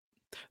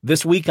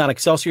This week on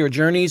Excelsior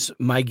Journeys,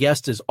 my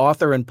guest is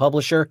author and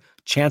publisher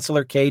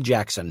Chancellor K.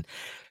 Jackson.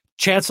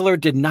 Chancellor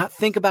did not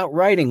think about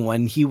writing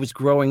when he was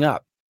growing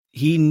up.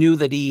 He knew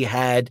that he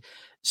had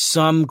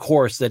some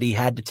course that he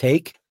had to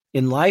take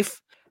in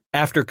life.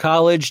 After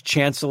college,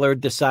 Chancellor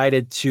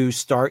decided to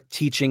start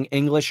teaching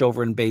English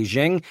over in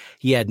Beijing.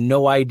 He had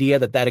no idea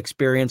that that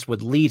experience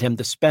would lead him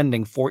to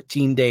spending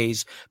 14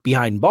 days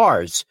behind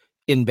bars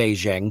in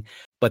Beijing.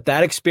 But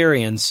that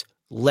experience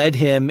led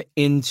him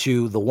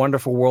into the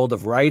wonderful world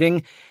of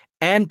writing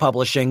and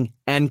publishing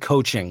and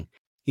coaching.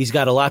 He's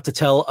got a lot to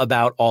tell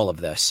about all of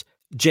this.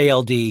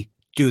 JLD,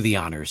 do the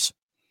honors.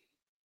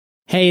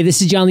 Hey,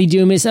 this is John Lee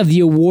Dumas of the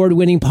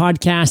award-winning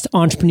podcast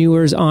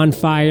Entrepreneurs on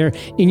Fire,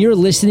 and you're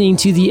listening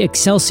to the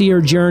Excelsior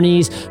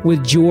Journeys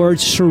with George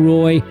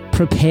Sirois.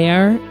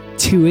 Prepare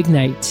to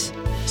ignite.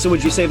 So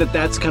would you say that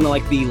that's kind of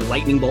like the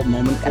lightning bolt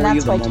moment for you? And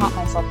that's why I taught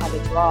myself how to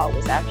draw,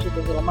 was actually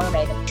The Little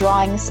Mermaid, and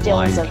drawing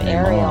stills of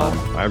Ariel.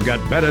 I've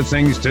got better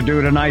things to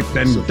do tonight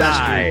than die.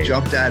 Sylvester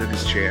jumped out of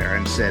his chair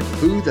and said,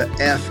 "Who the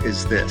F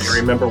is this?" I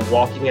remember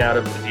walking out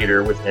of the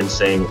theater and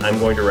saying, "I'm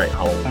going to write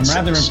Halloween." I'm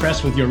rather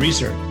impressed with your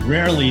research.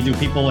 Rarely do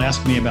people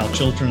ask me about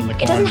children in the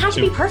car. It doesn't have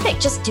to be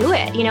perfect. Just do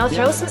it.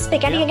 Throw some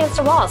spaghetti against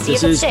a wall. See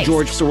if it sticks. This is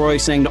George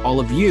Sirois saying to all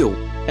of you,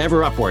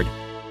 ever upward.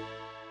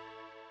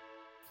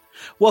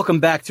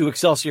 Welcome back to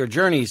Excelsior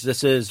Journeys.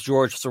 This is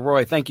George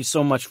Sirois. Thank you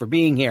so much for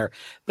being here.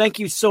 Thank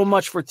you so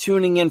much for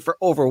tuning in for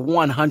over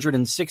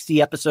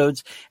 160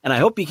 episodes. And I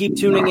hope you keep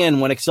tuning in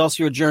when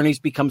Excelsior Journeys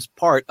becomes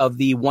part of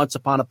the Once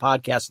Upon a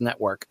Podcast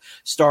network,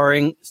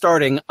 starting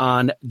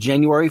on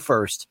January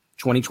 1st,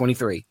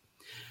 2023.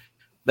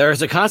 There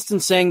is a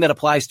constant saying that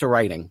applies to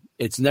writing.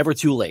 It's never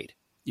too late.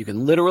 You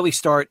can literally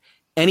start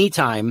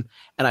anytime,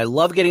 and I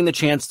love getting the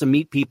chance to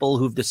meet people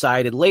who've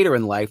decided later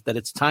in life that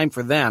it's time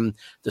for them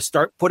to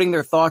start putting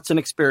their thoughts and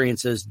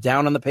experiences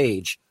down on the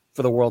page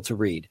for the world to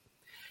read.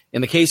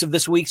 In the case of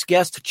this week's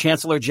guest,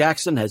 Chancellor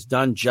Jackson has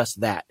done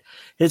just that.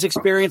 His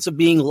experience of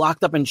being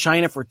locked up in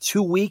China for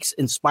 2 weeks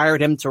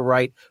inspired him to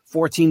write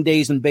 14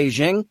 Days in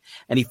Beijing,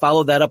 and he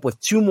followed that up with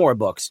 2 more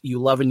books,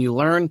 You Love and You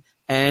Learn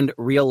and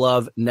Real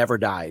Love Never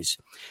Dies.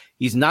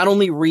 He's not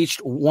only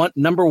reached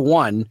number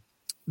 1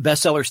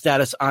 bestseller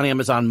status on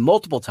Amazon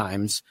multiple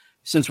times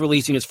since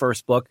releasing his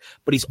first book,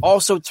 but he's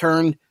also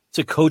turned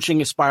to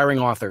coaching aspiring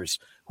authors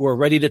who are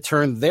ready to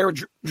turn their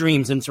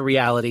dreams into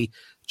reality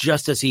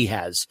just as he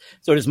has.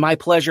 So it is my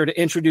pleasure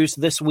to introduce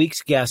this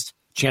week's guest,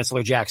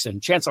 Chancellor Jackson.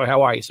 Chancellor,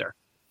 how are you, sir?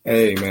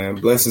 Hey, man.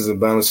 Blessings and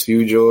balance to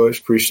you, George.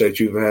 Appreciate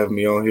you for having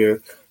me on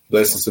here.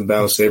 Blessings and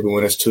balance to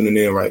everyone that's tuning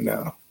in right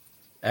now.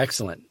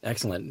 Excellent.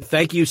 Excellent.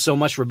 Thank you so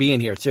much for being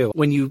here, too.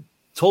 When you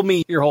told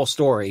me your whole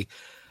story,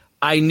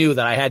 I knew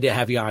that I had to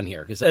have you on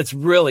here because that's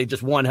really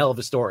just one hell of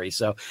a story.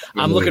 So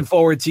I'm looking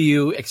forward to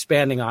you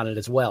expanding on it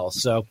as well.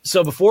 So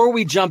before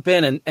we jump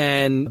in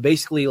and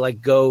basically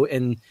go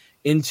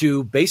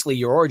into basically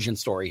your origin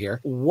story here,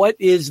 what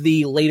is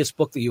the latest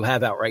book that you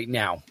have out right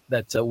now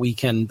that we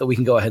can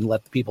go ahead and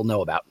let the people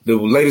know about? The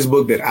latest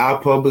book that I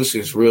published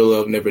is Real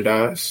Love Never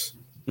Dies.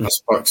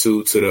 That's part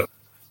 2 to the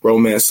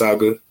romance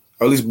saga.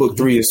 Or at least book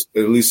 3 is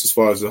at least as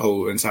far as the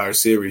whole entire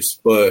series.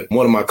 But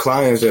one of my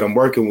clients that I'm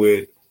working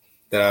with,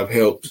 that I've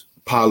helped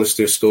polish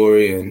their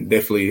story and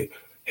definitely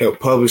help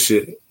publish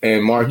it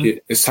and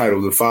market. It's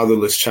titled The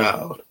Fatherless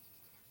Child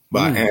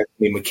by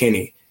Anthony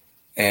McKinney.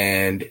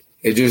 And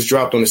it just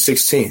dropped on the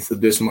 16th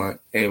of this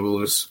month, and it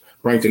was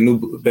ranked a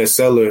new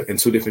bestseller in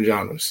 2 different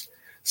genres.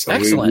 So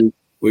excellent.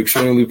 We're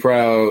extremely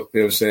proud,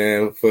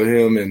 for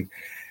him, and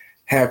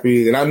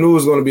happy. And I knew it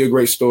was going to be a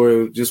great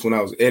story just when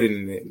I was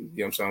editing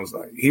it. I was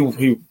like, he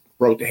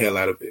wrote the hell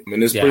out of it. I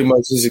mean, it's pretty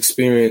much his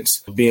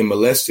experience of being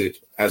molested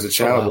as a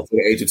child before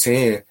the age of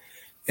 10.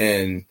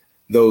 And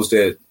those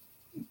that,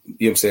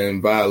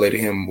 violated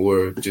him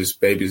were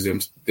just babies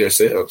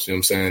themselves.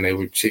 They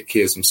were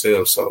kids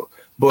themselves. So,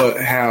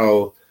 but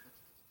how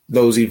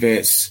those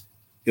events,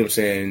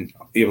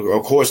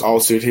 of course,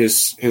 altered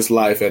his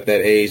life at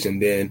that age.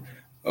 And then,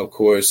 of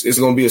course, it's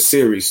going to be a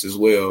series as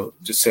well,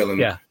 just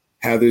telling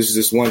how there's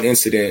this one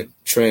incident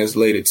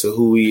translated to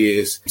who he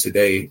is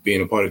today,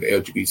 being a part of the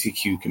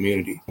LGBTQ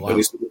community. Wow.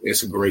 But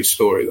it's a great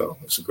story, though.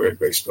 It's a great,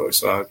 great story.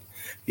 So,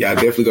 I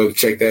definitely go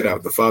check that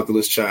out. The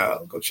Fatherless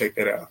Child. Go check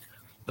that out.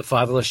 The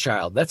Fatherless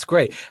Child. That's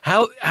great.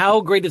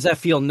 How great does that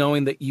feel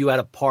knowing that you had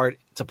a part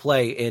to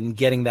play in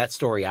getting that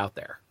story out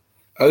there?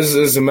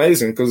 It's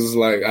amazing because it's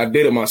like I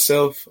did it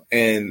myself,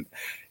 and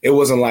it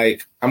wasn't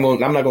like I'm not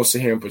going to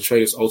sit here and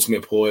portray this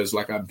ultimate poise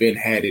like I've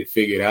had it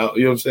figured out.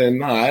 You know what I'm saying?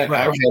 No, I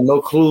had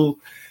no clue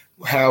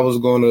how I was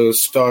going to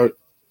start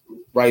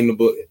writing the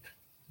book.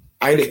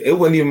 It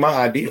wasn't even my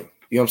idea.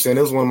 You know what I'm saying?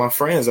 It was one of my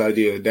friends'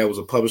 idea that was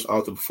a published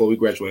author before we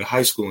graduated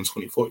high school in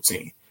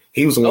 2014.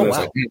 He was the one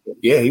like,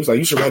 he was like,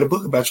 you should write a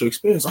book about your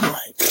experience. I'm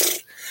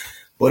like,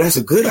 well, that's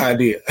a good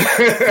idea.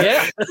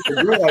 Yeah. That's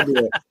a good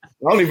idea.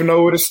 I don't even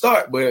know where to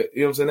start, but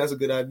you know what I'm saying? That's a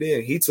good idea.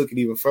 He took it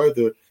even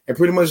further. And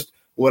pretty much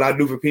what I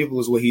do for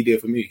people is what he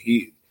did for me.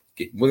 He,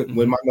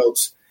 when my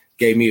notes,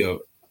 gave me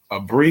a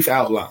brief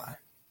outline,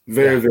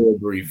 very, very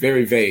brief,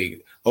 very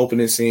vague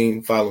opening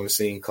scene, following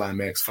scene,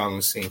 climax,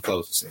 following scene,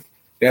 closing scene.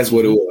 That's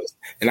what it was.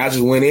 And I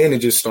just went in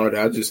and just started.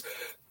 I just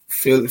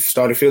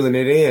started feeling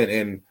it in,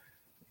 and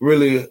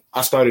really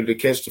I started to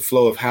catch the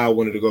flow of how I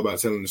wanted to go about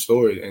telling the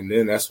story. And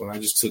then that's when I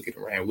just took it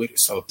and ran with it.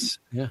 So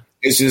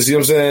it's just, you know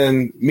what I'm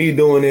saying, me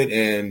doing it.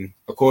 And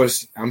of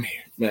course,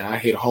 I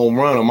hit a home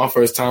run on my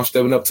first time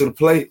stepping up to the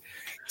plate.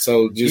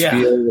 So just be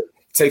able to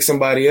take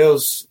somebody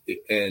else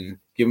and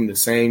give them the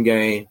same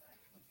game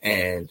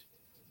and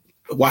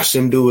watch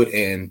them do it,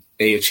 and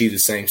they achieve the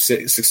same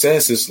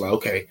success. It's like,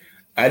 okay,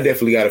 I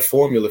definitely got a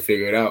formula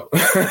figured out.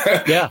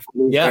 Yeah.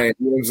 You know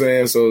what I'm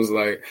saying? So it's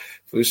like,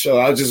 for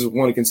sure, I just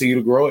want to continue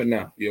to grow it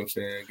now. You know what I'm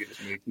saying? Get as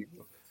many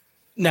people.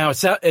 Now,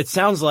 it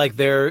sounds like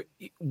the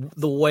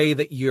way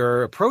that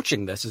you're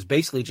approaching this is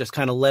basically just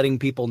kind of letting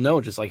people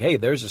know, just like, hey,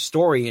 there's a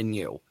story in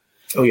you.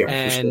 Oh, yeah.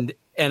 And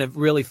it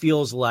really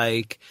feels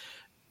like,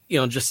 you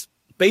know, just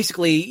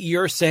basically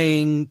you're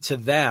saying to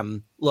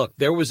them, look,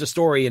 there was a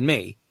story in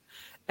me,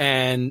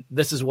 and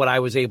this is what I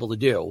was able to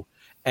do.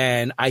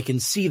 And I can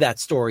see that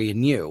story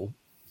in you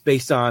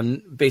based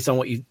on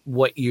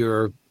what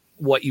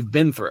you've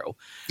been through.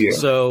 Yeah.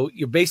 So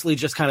you're basically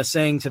just kind of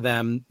saying to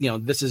them, you know,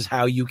 this is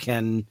how you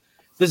can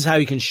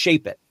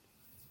shape it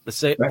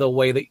the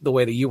way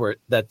that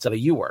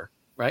you were,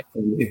 right?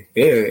 Yeah.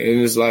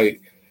 And it's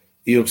like,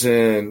 you know what I'm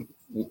saying,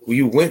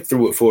 you went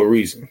through it for a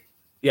reason.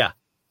 Yeah.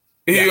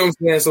 You know what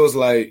I'm saying? So it's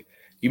like,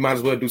 you might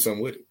as well do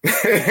something with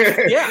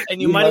it. Yeah,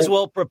 and you might as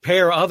well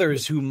prepare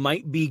others who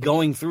might be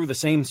going through the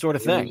same sort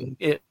of thing.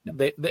 It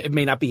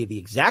may not be the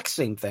exact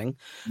same thing,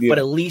 but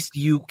at least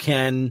you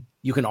can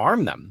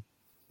arm them.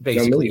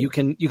 Basically, you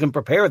can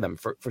prepare them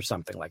for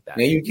something like that.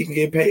 And you can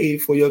get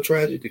paid for your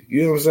tragedy.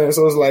 You know what I'm saying?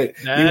 So it's like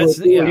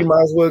you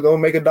might as well go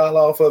make $1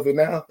 off of it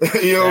now.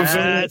 You know what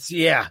I'm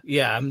saying?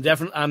 Yeah. I'm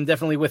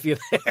definitely with you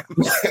there.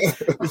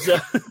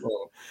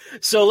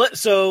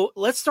 So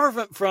let's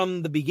start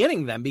from the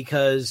beginning then,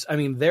 because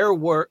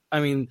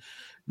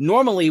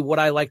normally what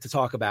I like to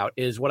talk about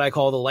is what I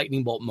call the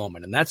lightning bolt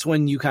moment. And that's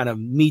when you kind of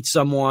meet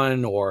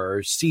someone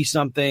or see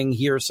something,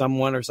 hear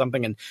someone or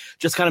something, and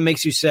just kind of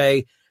makes you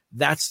say,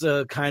 that's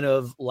the kind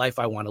of life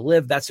I want to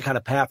live. That's the kind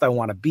of path I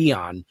want to be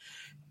on.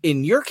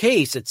 In your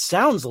case, it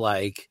sounds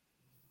like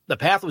the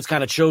path was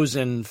kind of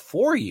chosen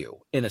for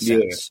you in a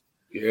sense.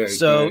 Yeah.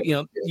 So, you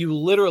know, you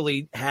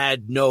literally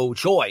had no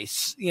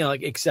choice, you know,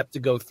 like, except to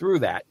go through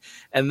that.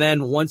 And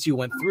then once you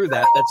went through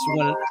that, that's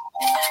when.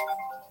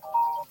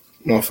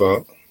 My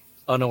fault.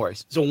 Oh, no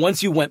worries. So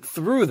once you went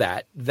through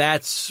that,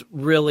 that's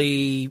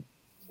really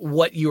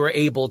what you were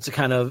able to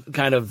kind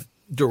of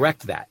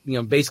direct that, you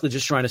know, basically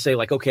just trying to say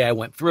like, okay, I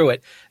went through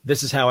it.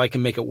 This is how I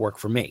can make it work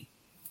for me.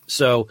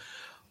 So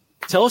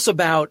tell us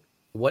about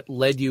what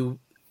led you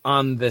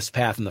on this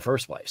path in the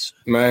first place.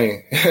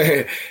 Man,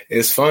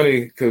 it's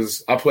funny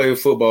because I played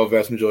football the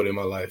vast majority of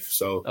my life.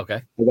 So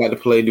okay, I got to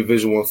play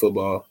Division I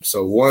football.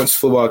 So once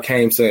football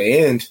came to an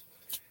end,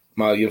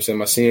 my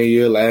senior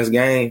year, last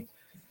game,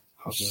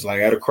 I was just like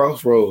at a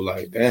crossroad,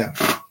 like, damn,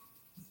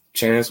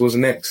 Chance was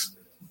next.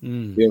 You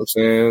know what I'm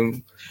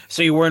saying?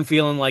 So you weren't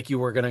feeling like you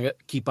were going to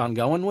keep on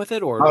going with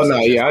it? Or I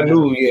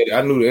knew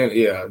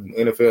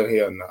NFL.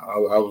 Yeah, no,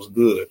 I was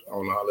good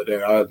on all of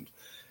that.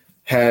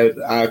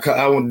 I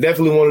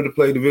definitely wanted to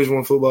play Division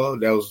I football.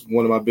 That was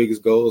one of my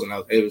biggest goals, and I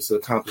was able to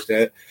accomplish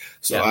that.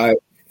 So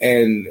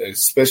and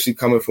especially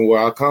coming from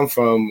where I come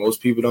from, most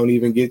people don't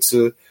even get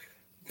to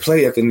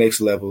play at the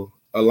next level,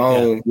 let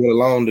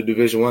alone the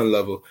Division I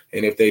level.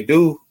 And if they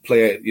do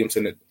play at, you know what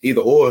I'm saying,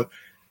 either or,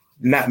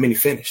 not many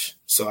finish.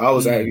 So I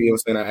was I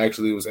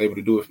actually was able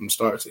to do it from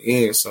start to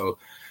end. So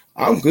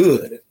I'm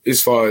good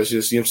as far as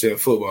just, you know what I'm saying,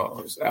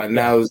 football.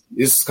 Now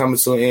it's coming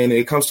to an end.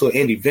 It comes to an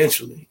end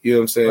eventually. You know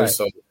what I'm saying? Right.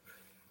 So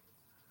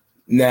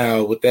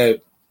now with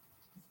that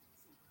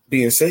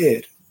being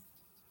said,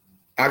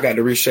 I got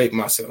to reshape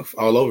myself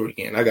all over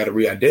again. I got to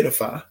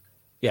re-identify.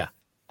 Yeah.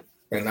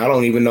 And I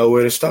don't even know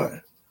where to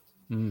start.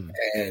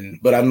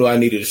 But I knew I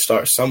needed to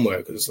start somewhere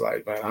because,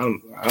 like, man,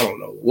 I don't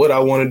know what I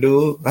want to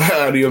do. You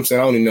know what I'm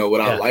saying? I don't even know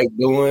what I like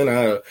doing.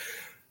 I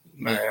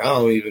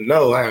don't even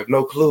know. I have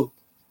no clue.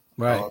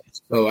 Right.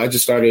 So I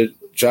just started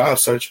job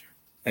searching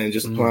and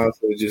just applying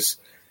for just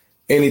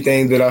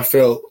anything that I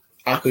felt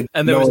I could.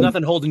 And there was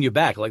nothing holding you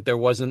back. Like there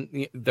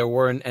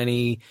weren't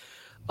any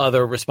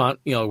other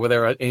were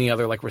there any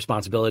other like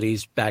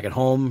responsibilities back at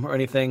home or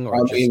anything?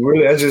 Or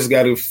really, I just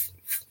got to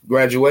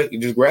graduate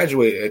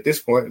at this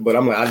point. But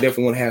I'm like, I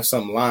definitely want to have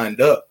something lined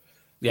up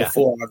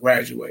before I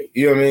graduate.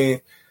 You know what I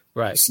mean?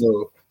 Right.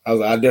 So I was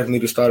like, I definitely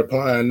need to start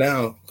applying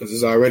now because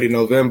it's already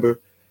November.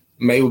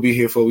 May will be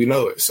here before we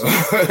know it. So,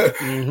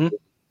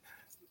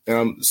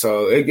 I'm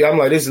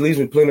like, this leaves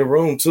me plenty of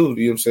room too.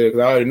 You know what I'm saying? Because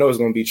I already know it's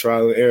going to be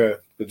trial and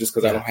error, but just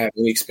because I don't have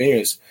any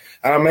experience.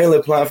 I'm mainly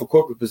applying for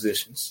corporate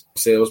positions,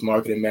 sales,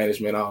 marketing,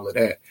 management, all of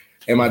that.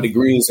 And my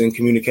degree is in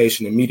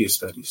communication and media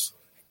studies.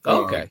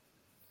 Okay.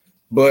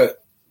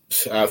 But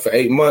for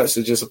 8 months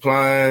of just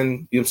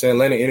applying, you know what I'm saying,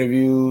 landing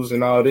interviews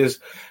and all this,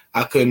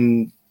 I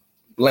couldn't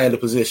land a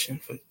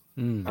position.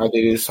 I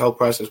did this whole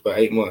process for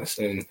 8 months.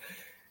 And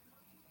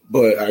But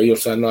you know what I'm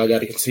saying? I know I got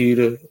to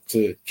continue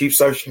to keep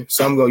searching.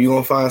 You're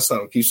going to find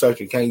something. Keep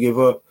searching. Can't give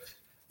up.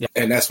 Yeah.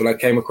 And that's when I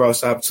came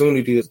across the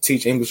opportunity to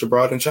teach English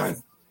abroad in China.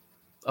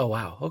 Oh,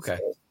 wow. Okay.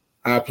 So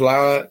I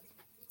applied,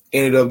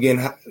 ended up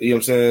getting, you know what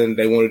I'm saying?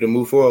 They wanted to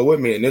move forward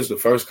with me. And this was the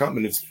first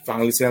company to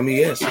finally tell me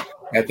yes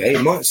after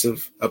 8 months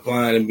of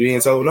applying and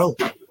being told no.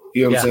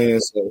 You know what I'm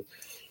saying?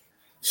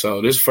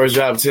 So this first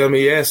job to tell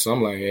me yes. So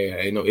I'm like,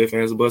 hey, ain't no ifs,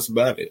 ands, or buts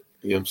about it.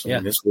 You know what I'm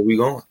saying? That's where we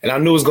going. And I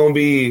knew it was going to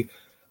be,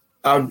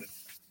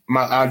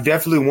 I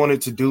definitely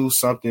wanted to do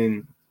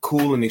something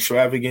cool and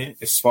extravagant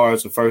as far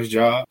as the first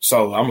job.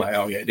 So I'm like,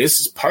 oh yeah, this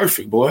is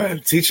perfect,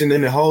 boy. Teaching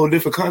in a whole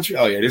different country.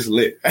 Oh yeah, this is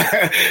lit.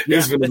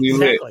 This is going to be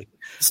lit.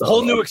 So,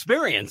 whole new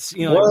experience,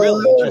 you know, like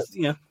really just,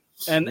 you know,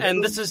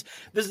 and this is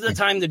the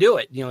time to do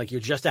it. You know, like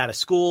you're just out of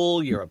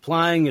school, you're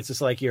applying. It's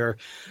just like your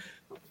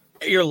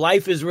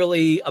life is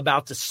really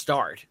about to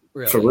start.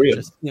 Really. For real.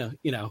 Just,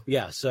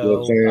 yeah.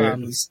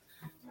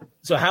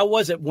 So how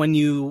was it when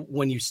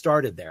you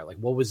started there? Like,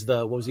 what was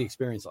the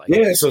experience like?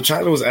 Yeah, so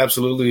China was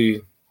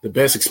absolutely the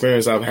best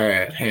experience I've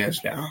had, hands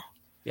down.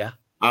 Yeah.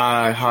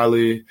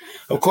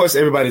 Of course,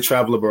 everybody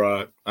travel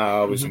abroad. I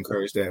always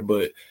encourage that,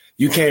 but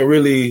you can't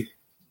really,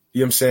 you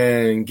know what I'm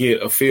saying,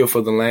 get a feel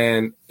for the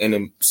land in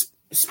a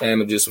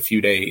span of just a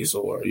few days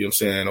or, you know what I'm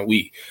saying, a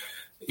week.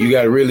 You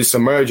got to really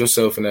submerge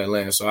yourself in that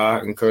land. So I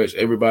encourage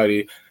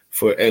everybody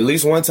for at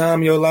least one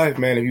time in your life,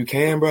 man, if you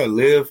can, bro,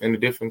 live in a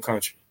different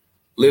country.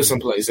 Live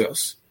someplace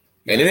else.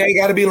 And it ain't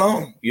got to be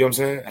long. You know what I'm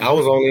saying? I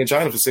was only in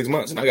China for 6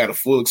 months and I got a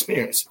full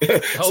experience. You know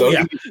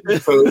what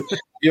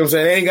I'm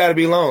saying? It ain't got to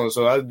be long.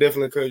 So I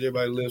definitely encourage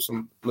everybody to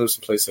live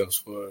someplace else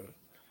for, you know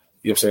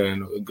what I'm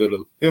saying, a good, you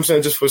know what I'm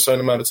saying, just for a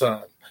certain amount of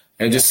time.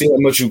 And just see how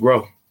much you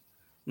grow.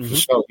 For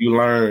sure. You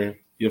learn, you know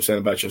what I'm saying,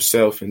 about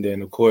yourself. And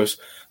then, of course,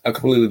 a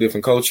completely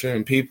different culture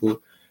and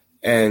people.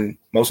 And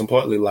most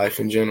importantly, life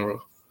in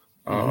general.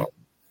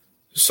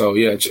 So,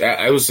 yeah,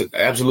 it was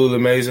absolutely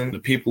amazing. The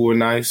people were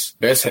nice.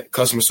 Best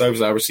customer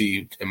service I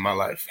received in my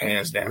life,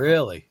 hands down.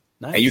 Really?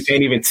 Nice. And you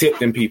can't even tip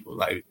them people.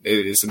 Like,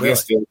 it's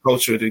against their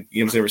culture to, you know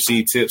what I'm saying,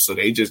 receive tips. So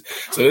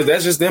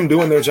that's just them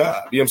doing their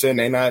job. You know what I'm saying?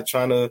 They're not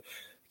trying to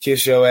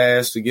kiss your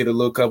ass to get a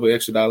little couple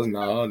extra dollars.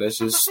 No, that's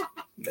just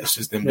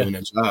them doing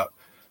their job.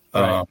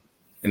 Right.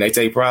 And they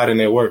take pride in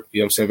their work. You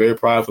know what I'm saying? Very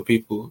prideful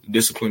people,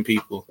 disciplined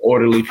people,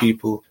 orderly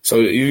people. So,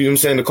 you know what I'm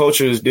saying? The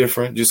culture is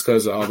different just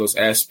because of all those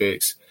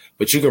aspects.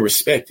 But you can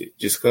respect it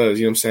just because,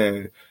 you know what I'm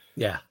saying?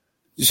 Yeah.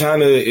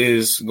 China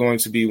is going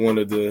to be one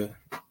of the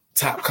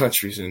top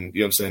countries in, you know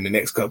what I'm saying, the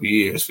next couple of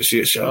years for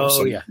shit show.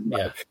 Oh, You know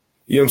what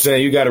I'm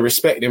saying? You got to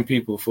respect them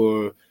people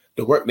for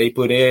the work they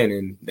put in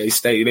and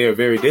they're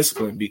very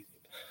disciplined. You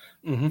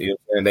know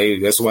what I'm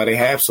saying? That's why they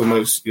have so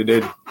much,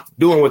 they're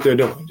doing what they're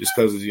doing just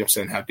because, you know what I'm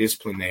saying, how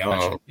disciplined they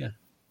are. Yeah.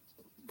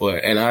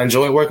 And I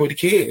enjoy working with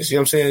the kids. You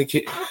know what I'm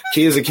saying?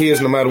 Kids are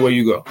kids no matter where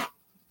you go.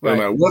 No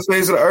matter what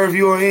phase of the earth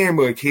you are in,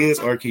 but kids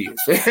are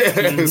kids. So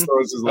it's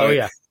just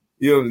like,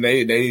 you know,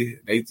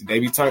 they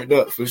be turned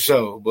up for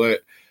sure. But,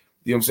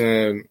 you know what I'm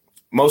saying,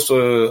 most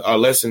of our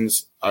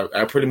lessons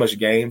are pretty much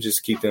games, just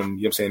to keep them, you know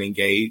what I'm saying,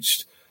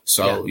 engaged.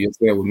 So, you know what I'm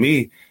saying, with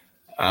me,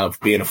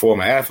 being a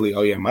former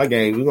athlete, my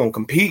game, we're going to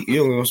compete. You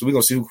know, we're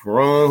going to see who can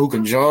run, who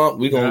can jump.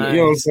 We're going to, you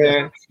know what I'm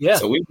saying? Yeah.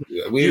 So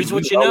we use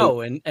what you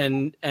know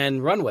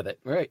and run with it.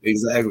 Right.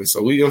 Exactly.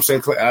 So you know what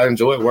I'm saying? I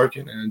enjoyed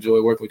working and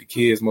enjoyed working with the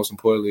kids. Most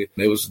importantly,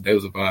 it was a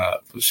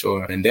vibe for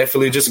sure. And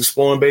definitely just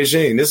exploring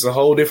Beijing. This is a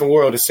whole different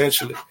world,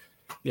 essentially.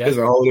 Yeah. It's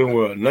a whole different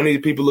world. None of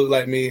these people look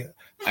like me.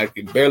 I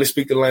could barely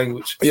speak the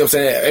language. You know what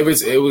I'm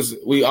saying?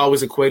 We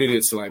always equated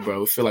it to like,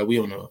 bro, we feel like we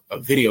on a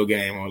video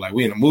game or like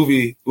we on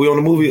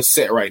a movie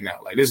set right now.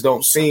 Like this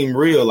don't seem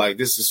real. Like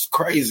this is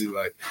crazy.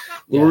 Like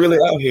we're really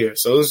out here.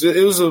 So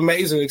it was an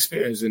amazing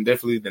experience. And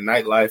definitely the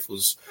nightlife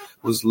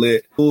was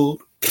lit. Food,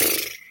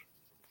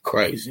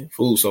 crazy.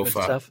 Food so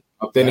far. Stuff.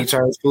 Authentic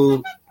Chinese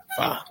food,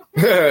 fire.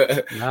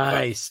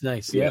 Nice.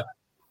 Yeah.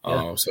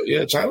 So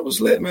yeah, China was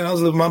lit, man. I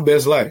was living my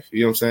best life. You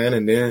know what I'm saying?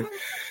 And then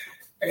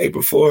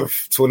April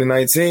 4th,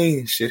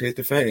 2019, shit hit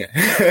the fan.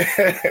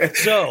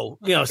 So,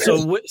 you know,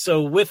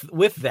 so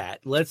with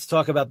that, let's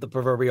talk about the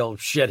proverbial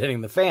shit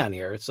hitting the fan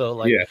here. So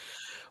like,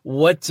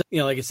 what, you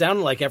know, like it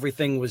sounded like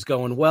everything was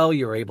going well.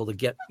 You were able to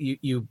get,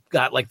 you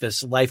got like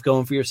this life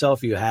going for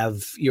yourself.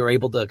 You're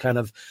able to kind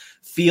of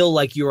feel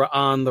like you were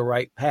on the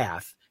right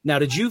path. Now,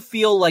 did you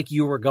feel like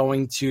you were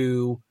going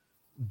to,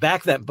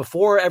 back then,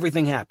 before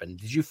everything happened,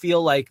 did you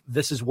feel like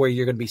this is where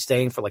you're going to be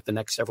staying for like the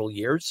next several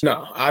years?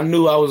 No, I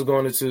knew I was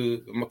going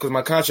to, because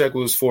my contract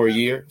was for a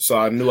year. So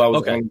I knew I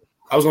was going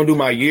to do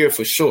my year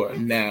for sure.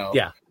 Now,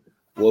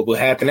 what will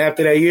happen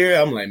after that year?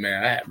 I'm like,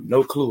 man, I have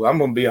no clue. I'm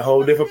going to be a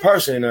whole different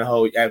person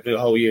after the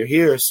whole year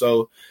here.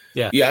 So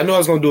yeah, I knew I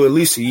was going to do at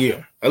least a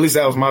year. At least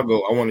that was my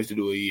goal. I wanted to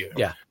do a year.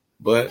 Yeah.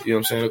 But, you know what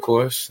I'm saying, of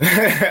course. You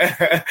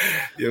know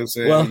what I'm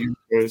saying? Well,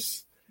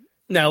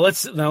 Now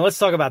let's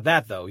talk about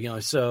that though. You know,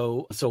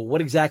 so what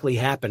exactly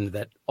happened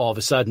that all of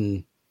a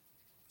sudden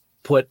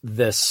put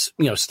this,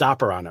 you know,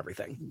 stopper on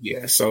everything?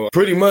 Yeah, so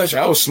pretty much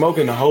I was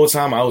smoking the whole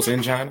time I was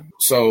in China.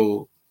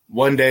 So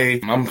one day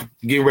I'm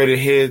getting ready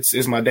to head.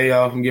 It's my day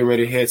off. I'm getting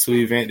ready to head to an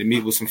event to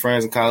meet with some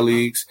friends and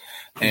colleagues.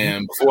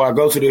 And before I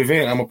go to the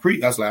event, I'm a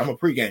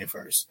pregame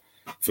first.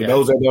 For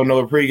those that don't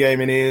know what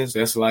pregaming is,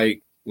 that's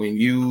like when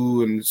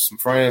you and some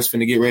friends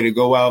finna get ready to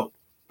go out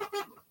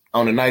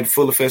on a night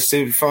full of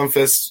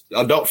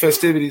adult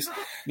festivities.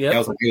 I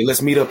was like, hey,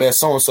 let's meet up at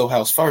so-and-so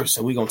house first.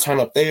 And we're going to turn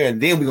up there, and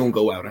then we're going to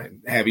go out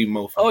and have even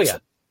more fun. Oh, yeah.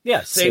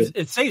 Yeah,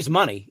 it saves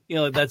money. You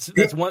know, that's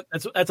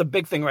a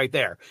big thing right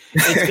there.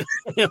 It's,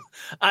 you know,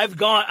 I've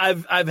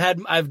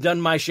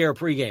done my share of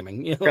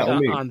pre-gaming, you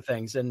know, on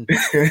things. And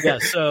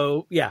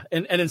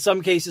and in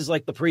some cases,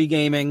 like the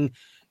pre-gaming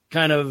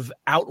kind of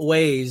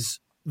outweighs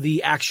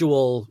the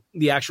actual,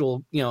 you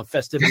know,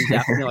 festivities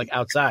like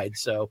outside.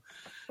 So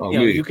you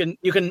know,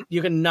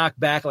 you can knock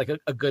back like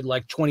a good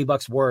like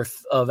 $20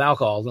 worth of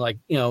alcohol, like,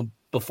 you know,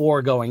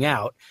 before going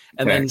out,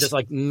 and then just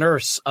like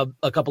nurse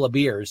a couple of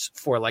beers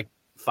for like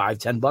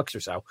 $5-10 or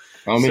so.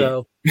 I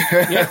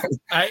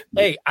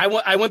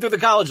went through the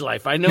college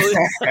life. I know.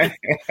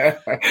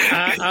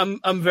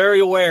 I'm very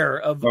aware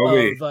of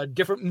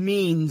different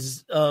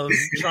means of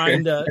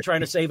trying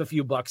to save a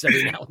few bucks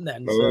every now and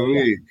then.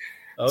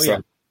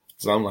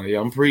 So I'm like,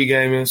 I'm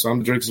pre-gaming, so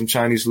I'm drinking some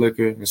Chinese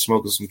liquor and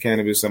smoking some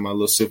cannabis at my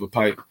little silver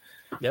pipe.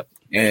 Yep.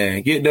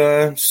 And get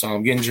done. So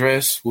I'm getting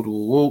dressed.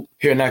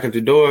 Hear a knock at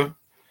the door.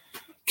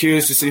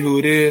 Curious to see who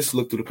it is.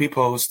 Look through the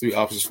peephole. It's 3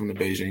 officers from the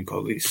Beijing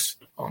police.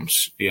 I'm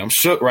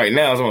shook right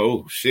now. So I'm like,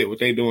 oh shit, what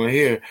they doing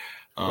here?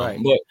 But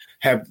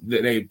have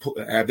they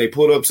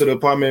pulled up to the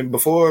apartment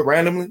before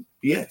randomly?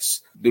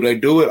 Yes. Do they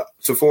do it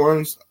to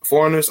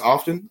foreigners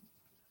often?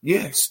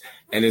 Yes.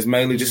 And it's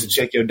mainly just to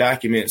check your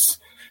documents.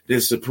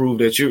 This to prove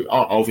that you're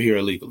over here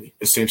illegally,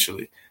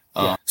 essentially.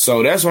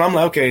 So that's when I'm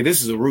like, okay,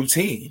 this is a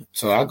routine.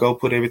 So I go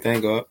put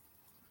everything up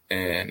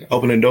and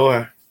open the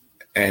door,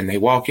 and they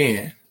walk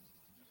in.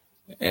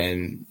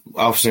 And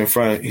officer in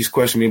front, he's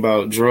questioning me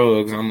about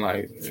drugs. I'm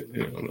like,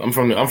 I'm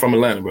from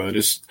Atlanta, bro.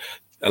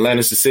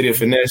 Atlanta's the city of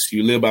finesse.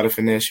 You live by the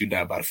finesse, you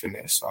die by the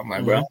finesse. So I'm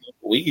like, bro,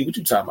 what you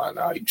talking about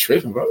now? You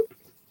tripping, bro?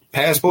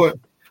 Passport?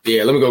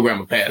 Yeah, let me go grab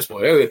my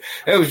passport.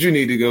 That's what you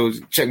need to go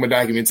check my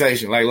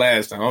documentation like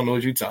last time. I don't know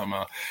what you talking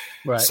about.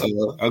 Right. So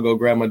I'll go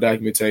grab my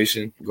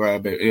documentation,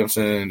 grab it, you know what I'm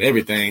saying,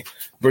 everything,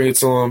 bring it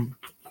to him.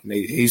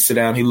 He sit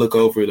down, he look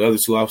over the other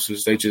 2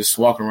 officers. They just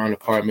walking around the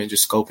apartment,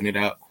 just scoping it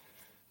out.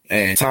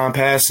 And time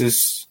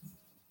passes,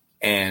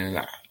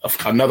 and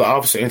another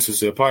officer enters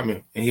the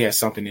apartment, and he has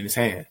something in his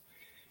hand.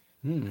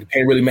 Can't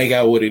really make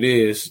out what it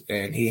is,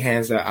 and he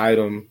hands that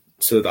item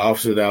to the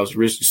officer that I was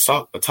originally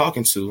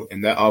talking to,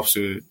 and that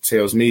officer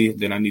tells me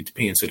that I need to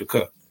pee into the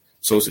cup.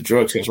 So it's a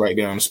drug test right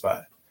there on the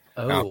spot.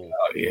 Oh, like,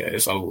 yeah,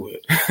 it's over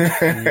with.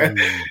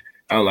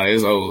 I'm like,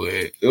 it's over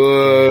with.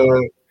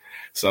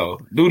 So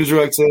do the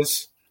drug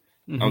test.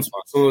 As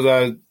soon as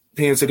I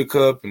pee into the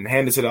cup and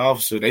hand it to the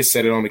officer, they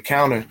set it on the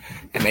counter,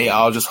 and they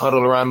all just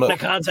huddled around the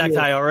contact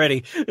high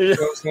already. You know what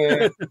I'm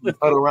saying?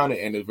 Huddled around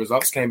it, and the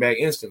results came back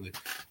instantly.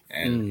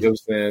 And you know what I'm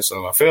saying?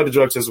 So I failed the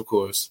drug test, of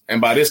course. And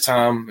by this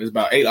time, there's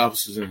about 8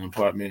 officers in the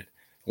apartment.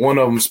 One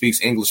of them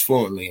speaks English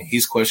fluently, and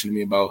he's questioning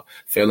me about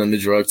failing the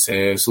drug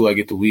test, who I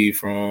get the weed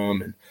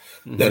from, and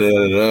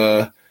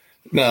da-da-da-da.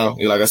 Now,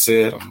 like I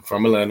said, I'm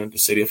from Atlanta, the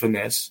city of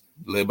finesse,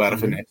 live by the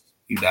finesse.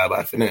 You die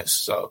by finesse.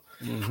 So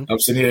I'm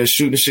sitting here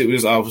shooting shit with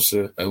this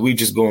officer, and we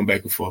just going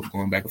back and forth.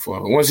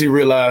 And once he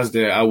realized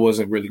that I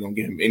wasn't really going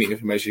to get him any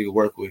information he could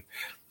work with,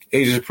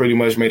 he just pretty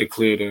much made it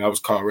clear that I was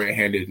caught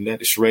red-handed and that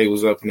the charade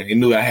was up, and he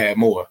knew I had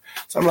more.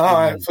 So I'm like, all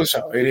right, for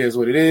sure. It is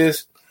what it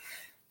is.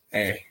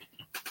 Hey,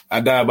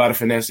 I died by the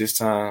finesse this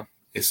time.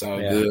 It's all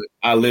good.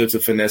 I live to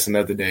finesse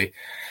another day.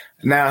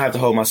 Now I have to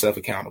hold myself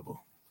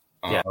accountable.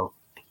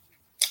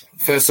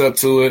 Fess up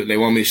to it. They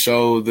want me to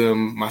show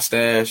them my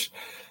stash.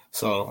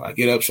 So I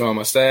get up, show them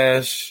my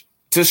stash,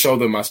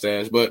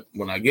 but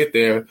when I get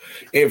there,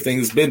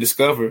 everything's been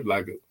discovered.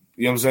 Like, you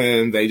know what I'm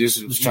saying? They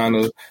just was trying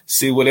to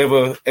see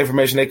whatever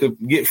information they could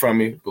get from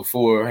me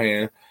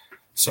beforehand.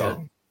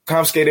 So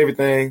confiscate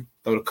everything,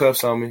 throw the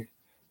cuffs on me,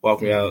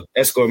 walk me out,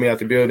 escort me out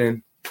the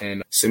building,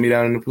 and send me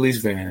down in the police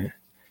van.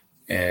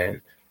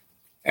 And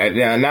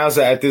now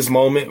at this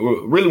moment,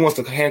 really once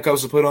the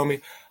handcuffs are put on me,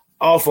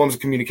 all forms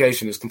of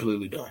communication is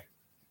completely done.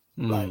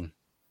 Like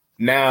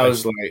now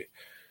it's like,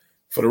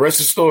 for the rest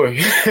of the story,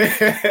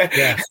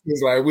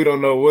 it's like we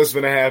don't know what's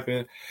going to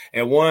happen.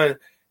 And one,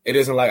 it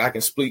isn't like I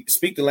can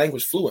speak the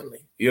language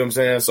fluently. You know what I'm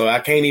saying? So I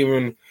can't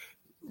even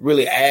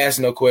really ask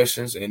no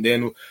questions. And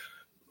then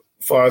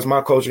as far as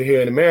my culture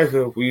here in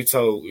America, we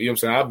told, you know what I'm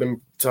saying, I've been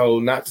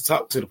told not to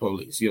talk to the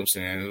police. You know what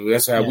I'm saying?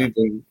 That's how we've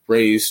been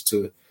raised to,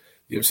 you know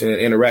what I'm saying,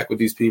 interact with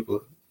these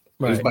people.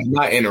 Right. By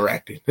not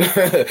interacting.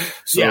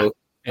 So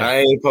I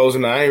ain't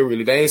posing.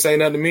 They ain't saying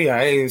nothing to me.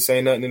 I ain't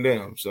saying nothing to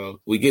them. So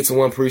we get to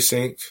one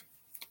precinct.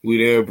 We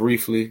there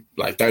briefly,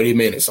 like 30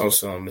 minutes or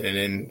something, and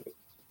then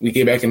we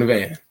get back in the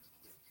van.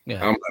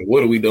 Yeah. I'm like,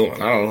 what are we doing?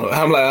 I don't know.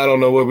 I don't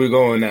know where we're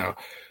going now.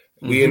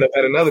 We end up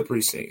at another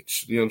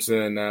precinct. You know what I'm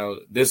saying? Now,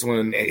 this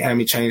one, they had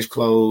me change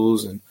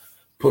clothes and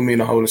put me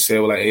in a holding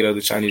cell with like 8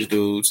 other Chinese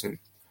dudes and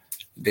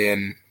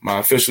Then my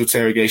official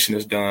interrogation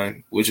is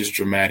done, which is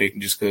dramatic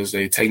just because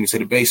they take me to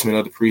the basement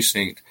of the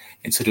precinct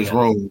into this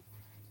room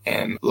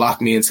and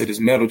lock me into this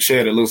metal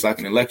chair that looks like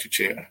an electric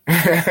chair.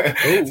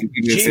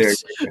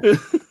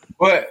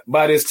 But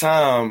by this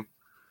time,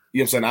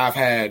 you know what I'm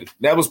saying,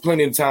 that was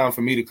plenty of time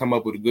for me to come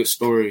up with a good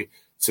story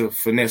to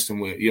finesse them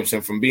with, you know what I'm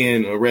saying, from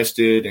being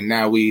arrested and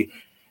now we,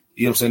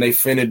 you know what I'm saying, they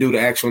finna do the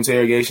actual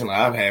interrogation. Like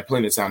I've had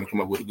plenty of time to come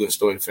up with a good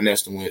story to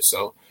finesse them with.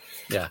 So,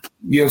 yeah,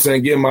 you know what I'm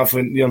saying, getting my,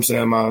 you know what I'm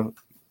saying, my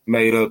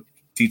made up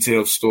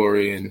detailed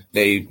story. And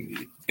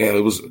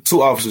it was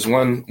 2 officers.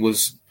 One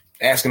was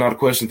asking all the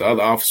questions. The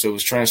other officer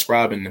was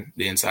transcribing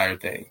the entire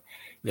thing.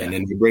 Yeah. And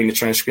then they bring the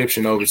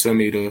transcription over to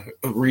me to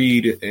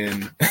read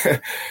and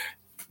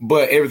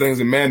but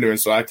everything's in Mandarin,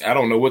 so I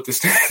don't know what this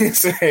thing is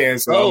saying.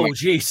 So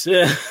jeez.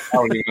 I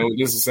don't even know what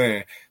this is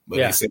saying. But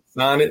they said,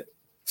 sign it.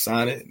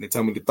 And they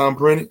tell me to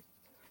thumbprint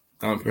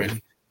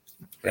it.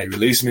 They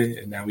release me,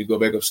 and now we go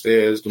back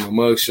upstairs, do my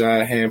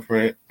mugshot,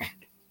 handprint,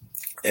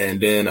 and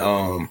then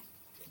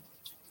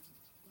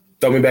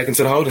throw me back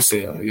into the holding cell.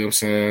 You know what I'm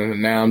saying?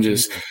 And now I'm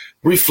just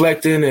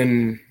reflecting,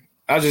 and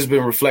I've just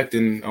been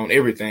reflecting on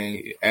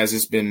everything as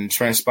it's been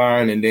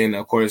transpiring. And then,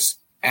 of course,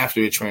 after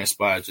it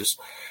transpired, just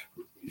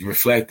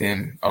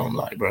reflecting on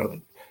like, bro,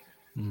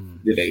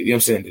 did they, you know what I'm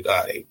saying, did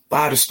they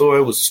buy the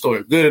story? Was the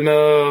story good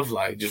enough?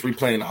 Like just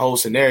replaying the whole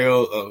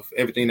scenario of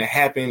everything that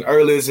happened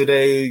earlier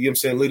today, you know what I'm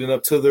saying, leading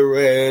up to the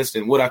arrest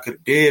and what I could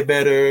have did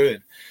better.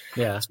 And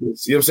you know what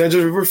I'm saying,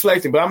 just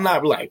reflecting, but I'm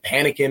not like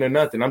panicking or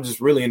nothing. I'm just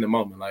really in the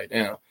moment. Like,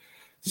 damn,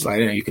 it's like,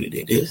 damn, you could have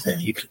did this, now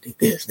you could have did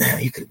this, now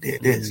you could have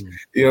did this.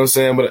 You know what I'm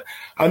saying? But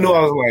I knew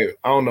I was like,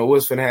 I don't know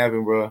what's finna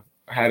happen, bro.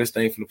 How this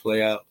thing finna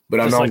play out, but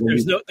I know like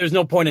there's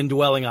no point in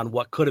dwelling on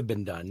what could have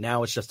been done.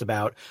 Now it's just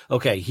about,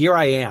 okay, here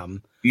I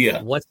am.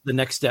 Yeah, what's the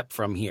next step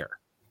from here?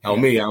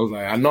 Me, I was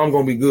like, I know I'm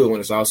gonna be good when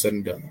it's all said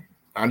and done.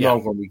 I know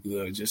I'm gonna be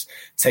good. Just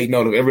take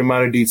note of every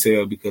minor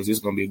detail because it's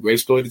gonna be a great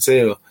story to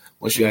tell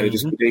once you out of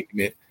this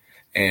predicament.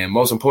 And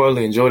most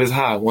importantly, enjoy this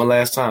high one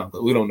last time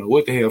because we don't know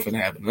what the hell finna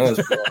happen to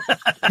us.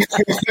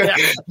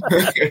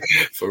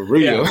 For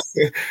real.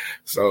 Yeah.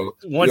 So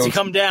once you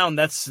come down,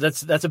 that's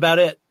about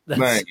it.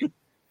 Man.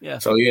 Yeah.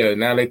 So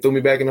now they threw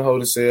me back in the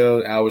holding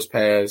cell. Hours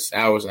and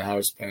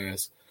hours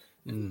pass.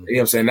 You know what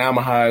I'm saying? Now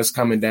my high is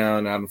coming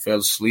down. I fell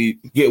asleep.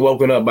 Get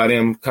woken up by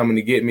them coming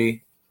to get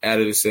me out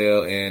of the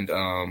cell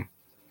and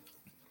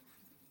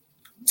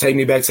take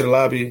me back to the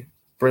lobby,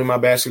 bring my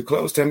basket of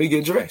clothes, tell me to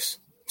get dressed.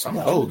 So I'm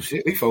like, oh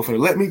shit, these folks finna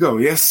let me go.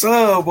 Yes,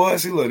 sir, boy.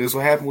 See, look, this is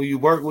what happens when you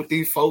work with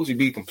these folks. You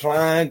be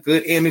compliant,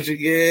 good energy,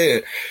 yeah.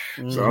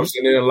 So I'm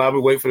sitting in the lobby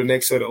waiting for the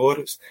next set of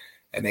orders.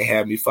 And they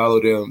had me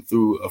follow them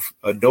through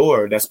a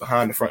door that's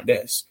behind the front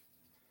desk.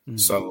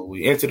 So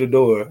we enter through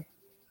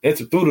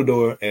the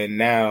door, and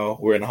now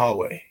we're in the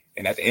hallway.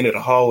 And at the end of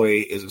the hallway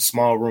is a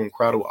small room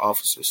crowded with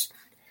officers.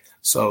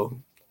 So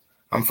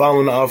I'm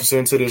following the officer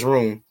into this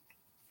room.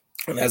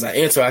 And as I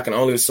enter, I can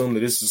only assume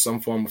that this is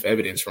some form of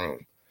evidence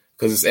room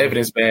because it's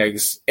evidence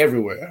bags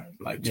everywhere.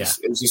 Like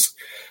it's just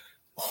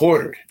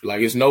hoarded.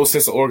 Like it's no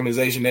sense of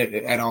organization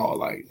at all.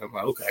 Like I'm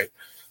like, okay.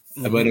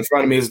 But in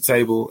front of me is a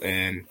table,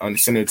 and on the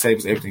center of the table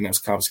is everything that's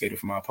confiscated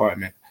from my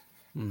apartment.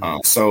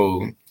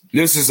 So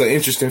this is an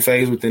interesting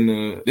phase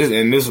within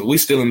we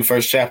still in the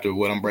first chapter of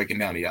what I'm breaking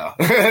down to y'all.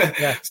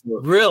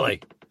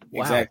 Really?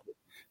 Wow. Exactly.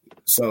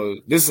 So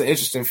this is an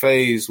interesting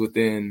phase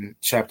within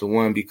chapter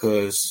 1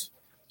 because,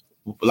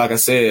 like I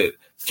said,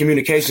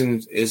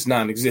 communication is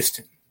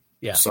non-existent.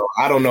 Yeah. So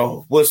I don't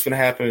know what's going to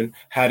happen,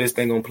 how this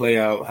thing going to play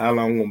out, how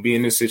long I'm going to be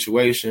in this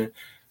situation,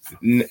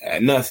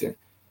 nothing.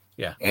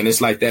 Yeah. And it's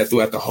like that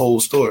throughout the whole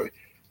story.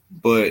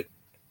 But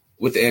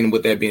with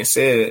that being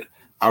said,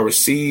 I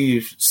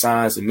received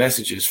signs and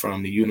messages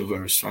from the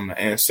universe, from the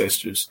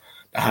ancestors,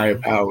 the higher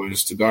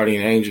powers, the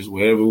guardian angels,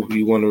 whatever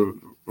you want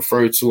to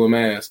refer to them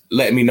as,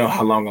 let me know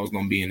how long I was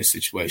going to be in this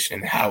situation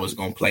and how it's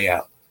going to play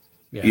out.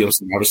 Yeah. You know,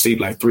 so I received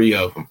like 3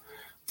 of them.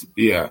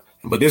 Yeah.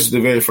 But this is the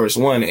very first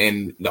one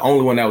and the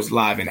only one that was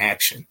live in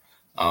action.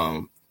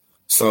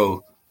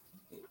 So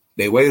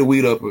they weigh the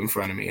weed up in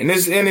front of me. And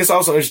it's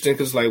also interesting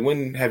because, like,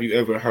 when have you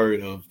ever heard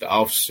of the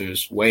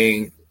officers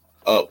weighing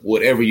up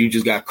whatever you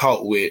just got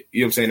caught with, you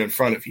know what I'm saying, in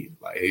front of you?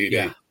 Like,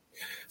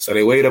 so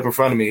they weighed up in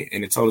front of me,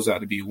 and it told us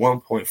out to be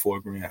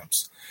 1.4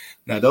 grams.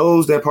 Now,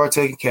 those that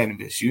partake in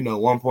cannabis,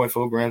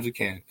 1.4 grams of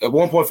cannabis.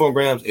 1.4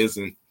 grams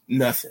isn't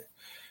nothing.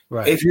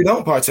 Right. If you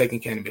don't partake in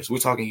cannabis, we're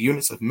talking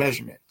units of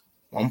measurement.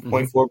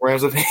 1.4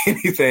 grams of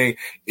anything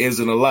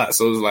isn't a lot.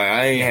 So it's like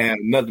I ain't had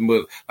nothing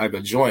but like a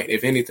joint,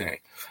 if anything.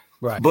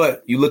 Right.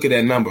 But you look at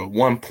that number,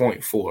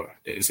 1.4.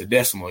 It's a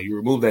decimal. You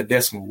remove that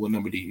decimal, what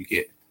number do you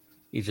get?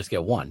 You just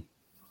get 1.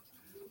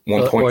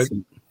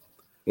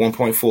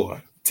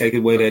 1.4. Take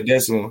away that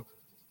decimal.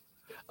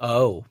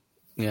 Oh,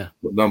 yeah.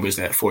 What number is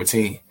that?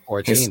 14.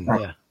 14,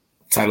 yeah.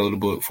 Title of the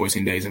book,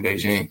 14 Days in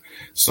Beijing.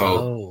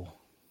 So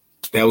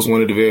that was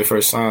one of the very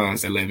first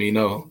signs that let me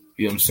know.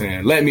 You know what I'm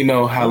saying? Let me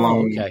know how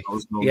long I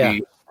was going to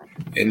be.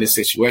 in this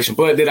situation.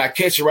 But did I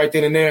catch it right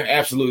then and there?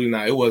 Absolutely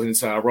not. It wasn't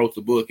until I wrote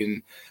the book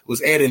and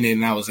was editing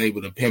and I was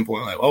able to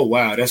pinpoint like, oh,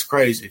 wow, that's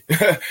crazy. You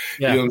know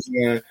what I'm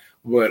saying?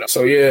 But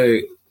so,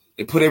 yeah,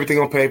 it put everything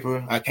on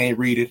paper. I can't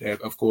read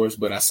it, of course,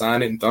 but I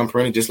signed it and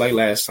thumbprint it just like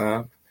last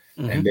time.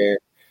 Mm-hmm. And then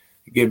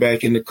get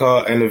back in the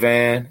car, in the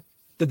van.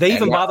 Did they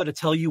even bother to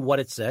tell you what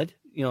it said?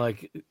 You know,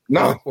 like,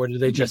 no. Or did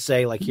they just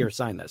say, like, here,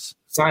 sign this?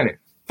 Sign it.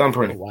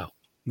 Thumbprint it. Oh, wow.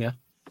 Yeah.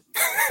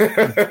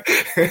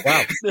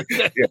 Wow.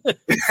 Yeah.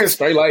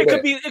 Straight like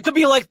that. It could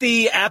be like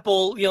the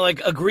Apple, you know,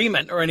 like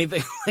agreement or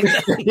anything like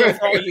that.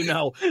 For all you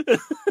know.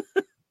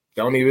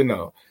 Don't even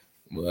know.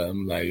 Well,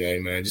 I'm like, hey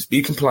man, just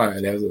be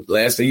compliant. That's the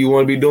last thing you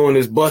want to be doing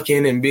is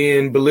bucking and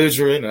being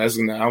belligerent. I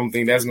don't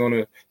think that's going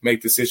to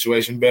make the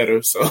situation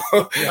better. So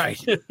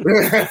right.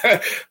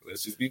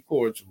 Let's just be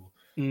cordial.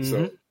 Mm-hmm.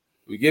 So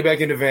we get back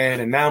in the van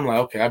and now I'm like,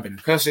 okay, I've been in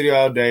custody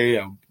all day.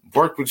 I've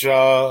worked with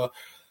y'all.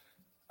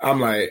 I'm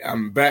like,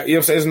 I'm back. You know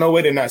what I'm saying? There's no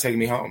way they're not taking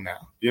me home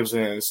now. You know what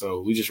I'm saying? So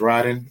we just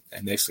riding.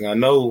 And next thing I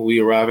know, we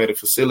arrive at a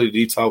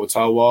facility with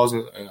tall walls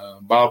and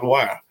barbed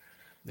wire.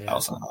 Yeah. I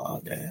was like, oh,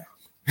 damn.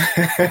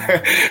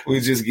 We're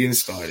just getting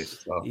started.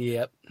 So,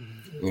 yep. You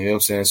know what I'm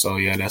saying? So,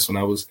 yeah, that's when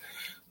I was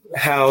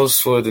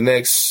housed for the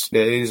next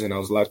days. And I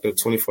was locked up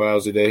 24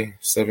 hours a day,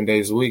 7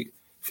 days a week.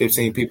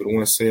 15 people in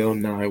one cell,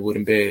 9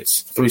 wooden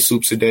beds, 3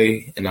 soups a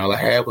day. And all I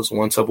had was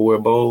 1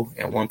 Tupperware bowl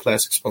and 1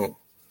 plastic spoon.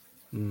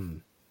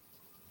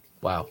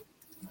 Wow.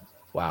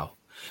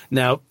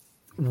 Now,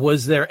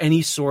 was there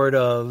any sort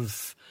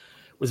of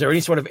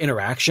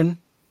interaction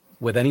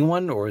with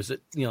anyone, or is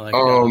it, you know,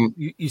 like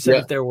you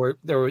said that there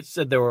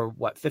were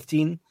what,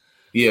 15?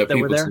 Yeah, that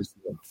were there.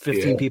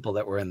 15 people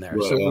that were in there.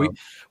 Well, so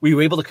were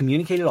you able to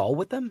communicate at all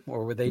with them,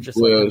 or were they just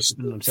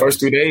first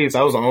 3 days?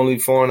 I was the only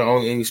foreigner,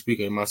 only English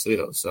speaker in my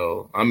cell.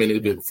 So I'm in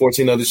it with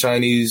 14 other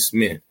Chinese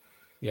men.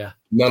 Yeah,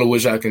 none of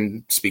which I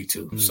can speak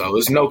to. Mm-hmm. So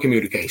it's no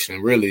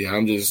communication, really.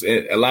 I'm just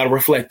a lot of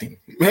reflecting,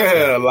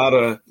 a lot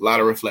of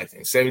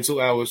reflecting. 72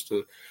 hours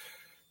to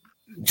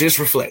just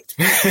reflect.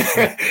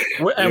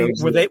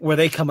 Were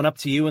they coming up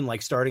to you and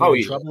like starting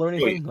trouble or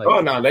anything?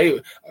 No,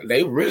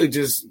 they really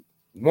just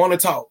want to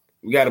talk.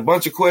 We got a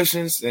bunch of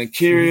questions and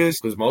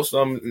curious because most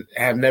of them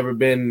have never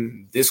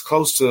been this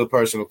close to a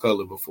person of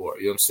color before.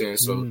 You know what I'm saying?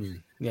 So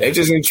they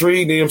just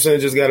intrigued. You know what I'm saying?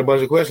 Just got a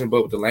bunch of questions.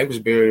 But with the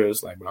language barrier,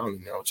 it's like, bro, I don't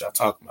even know what y'all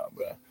talking about,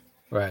 bro.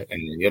 Right. And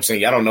you know what I'm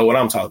saying? Y'all don't know what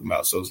I'm talking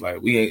about. So it's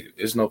like,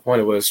 there's no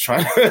point of us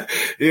trying to,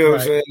 you know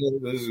what I'm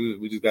saying?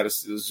 We just got to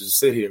just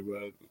sit here,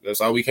 bro. That's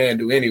all we can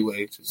do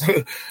anyway.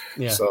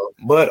 So,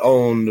 but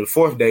on the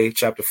 4th day,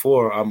 chapter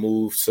 4, I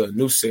moved to a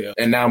new cell.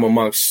 And now I'm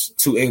amongst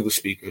 2 English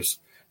speakers.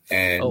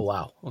 And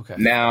okay.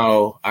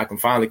 Now I can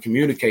finally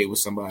communicate with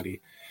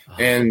somebody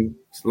and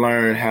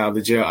learn how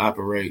the jail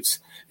operates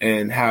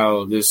and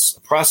how this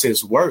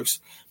process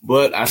works.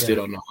 But I still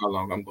don't know how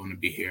long I'm going to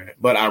be here.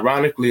 But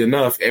ironically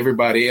enough,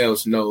 everybody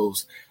else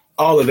knows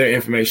all of their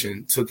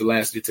information to the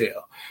last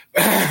detail.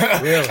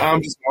 Really?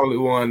 I'm just the only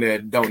one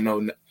that don't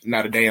know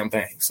not a damn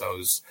thing.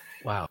 So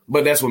wow.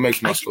 But that's what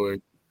makes my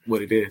story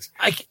what it is.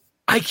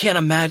 I can't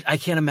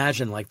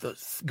imagine like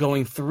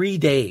going 3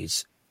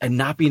 days and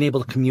not being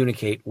able to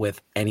communicate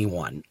with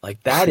anyone.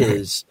 Like that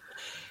is,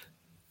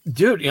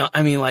 dude, you know,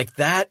 I mean, like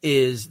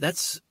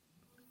that's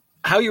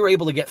how you're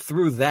able to get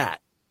through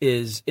that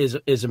is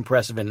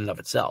impressive in and of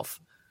itself.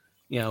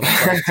 You know, but,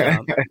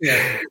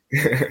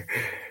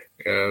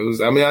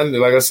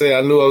 like I said,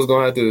 I knew I was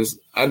going to have to this.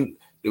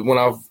 When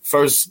I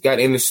first got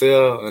in the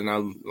cell and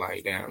I'm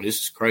like, damn, this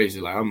is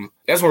crazy. Like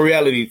that's when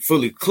reality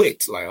fully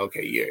clicked. Like,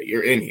 okay,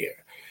 you're in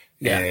here.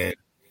 Yeah. And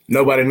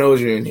nobody knows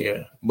you're in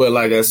here. But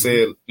like I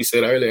said, you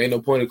said earlier, ain't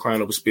no point in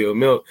crying over spilled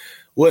milk.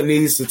 What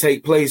needs to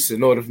take place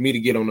in order for me to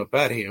get on up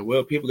out of here?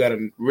 Well, people got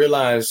to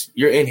realize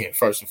you're in here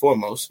first and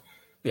foremost.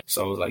 Yeah.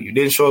 So it was like, you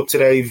didn't show up to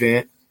that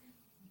event,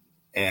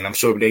 and I'm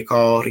sure they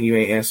called and you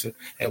ain't answered.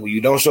 And when you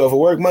don't show up for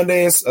work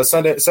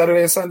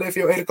Saturday and Sunday for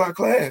your 8 o'clock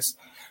class,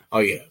 oh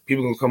yeah,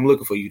 people gonna come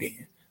looking for you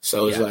then.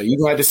 So it's like, you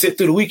gonna have to sit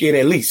through the weekend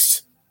at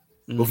least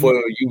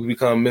before you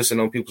become missing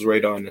on people's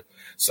radar.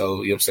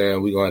 So, you know what I'm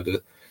saying? We're gonna have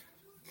to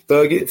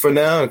thug it for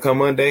now, and come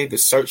Monday, the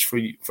search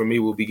for me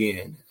will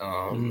begin.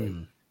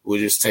 We'll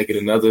just take it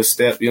another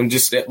step, you know,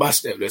 just step by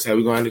step. That's how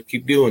we're going to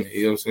keep doing it.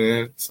 You know what I'm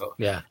saying? So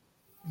yeah.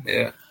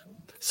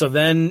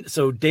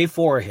 So day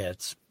 4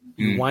 hits.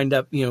 You wind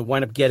up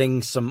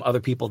getting some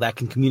other people that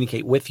can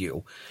communicate with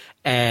you,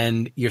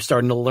 and you're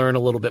starting to learn a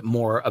little bit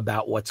more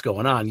about what's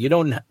going on. You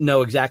don't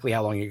know exactly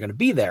how long you're going to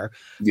be there,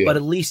 but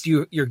at least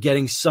you're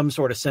getting some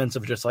sort of sense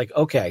of just like,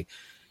 okay,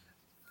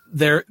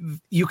 there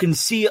you can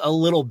see a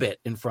little bit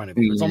in front of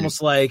you. It's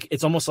almost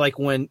like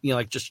when, you know,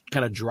 like just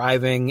kind of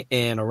driving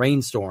in a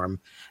rainstorm,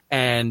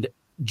 and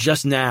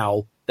just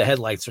now the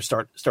headlights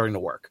are starting to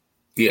work.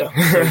 Yeah.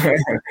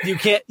 you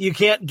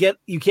can't get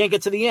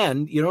to the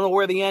end. You don't know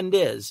where the end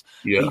is.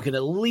 Yeah. But you can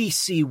at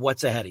least see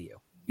what's ahead of you.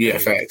 Yeah,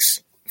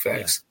 facts.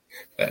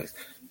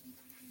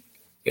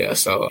 Yeah,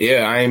 so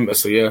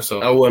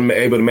I wasn't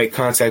able to make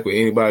contact with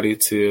anybody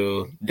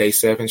till day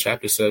 7,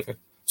 chapter 7.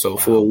 So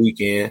for a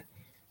weekend.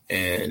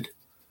 And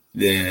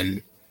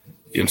then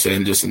You know what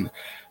I'm saying?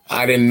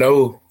 I didn't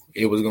know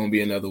it was going to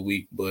be another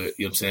week, but you know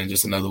what I'm saying?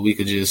 Just another week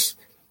of just,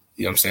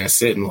 you know what I'm saying,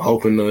 sitting,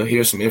 hoping to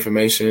hear some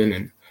information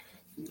and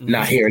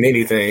not hearing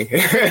anything.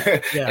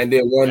 And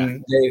then one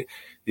day, you know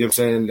what I'm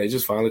saying, they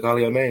just finally call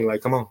your name,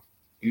 like, come on.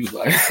 You was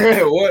like,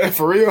 what,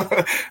 for real?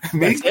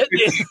 Me? That's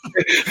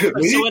it?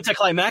 Me? So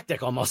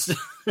anticlimactic almost.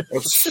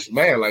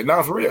 Man, like,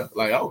 nah, for real.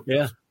 Like, oh,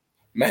 yeah.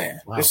 Man,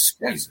 wow. This is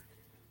crazy.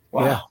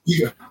 Wow.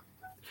 Yeah.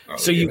 Oh,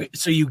 so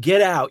you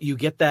get out, you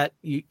get that,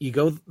 you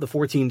go the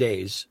 14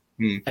 days,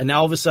 and now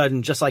all of a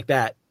sudden, just like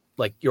that,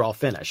 like you're all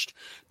finished.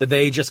 Did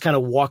they just kind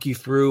of walk you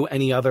through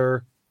any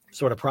other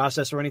sort of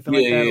process or anything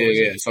like that?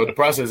 Yeah. So the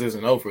process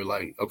isn't over.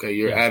 Like, okay,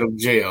 you're out of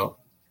jail.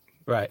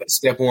 Right. That's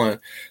step one.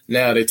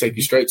 Now they take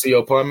you straight to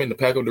your apartment to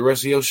pack up the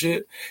rest of your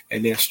shit,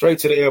 and then straight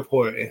to the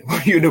airport.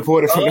 And you're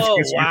deported from the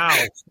country.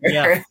 Wow.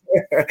 Yeah.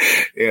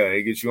 Yeah,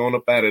 they get you on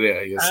up out of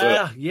there. Yes,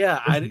 sir.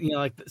 Yeah.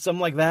 Like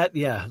something like that.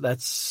 Yeah.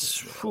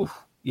 That's, whew,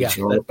 yeah. Get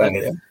you on up out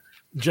of there.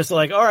 Just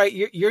like, all right,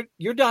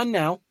 you're done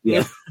now.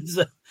 Yeah.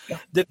 So,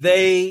 did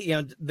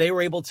they, they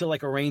were able to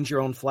like arrange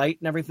your own flight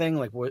and everything?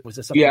 Like, was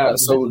this something? Yeah.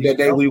 So that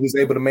day we was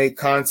able to make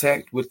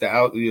contact with the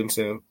out. You know what I'm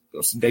saying?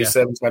 Day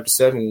 7, chapter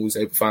 7, we was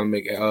able to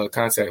finally make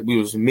contact. We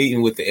was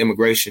meeting with the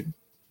immigration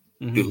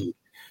dude,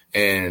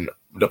 and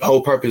the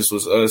whole purpose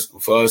was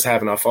for us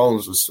having our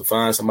phones was to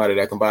find somebody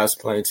that can buy us a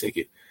plane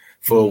ticket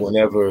for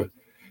whenever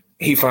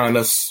he find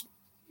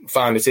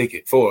the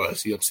ticket for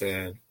us. You know what I'm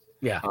saying?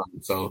 Yeah.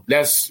 So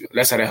that's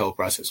how that whole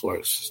process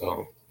works.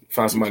 So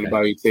find somebody to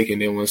buy you a ticket,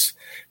 and then once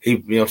he, you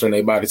know what I'm saying,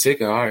 they buy the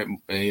ticket, all right, and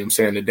you know what I'm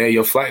saying, the day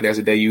your flight, that's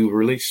the day you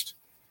released.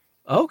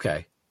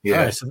 Okay. Yeah.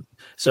 All right.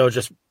 So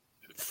just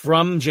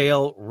from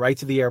jail right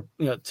to the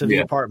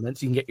the apartment,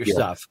 so you can get your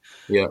stuff.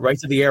 Yeah. Right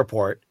to the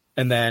airport,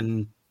 and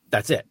then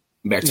that's it.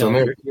 Back to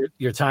America.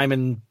 Your time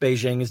in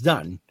Beijing is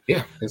done.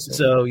 Yeah.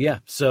 So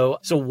So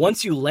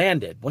once you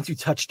landed, once you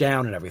touched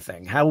down and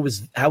everything, how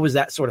was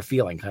that sort of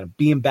feeling? Kind of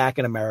being back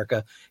in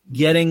America,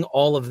 getting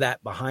all of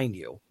that behind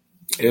you.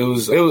 It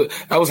was.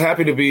 I was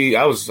happy to be.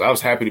 I was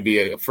happy to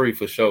be free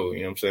for sure.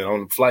 You know what I'm saying?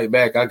 On the flight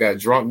back, I got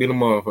drunk than a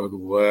motherfucker.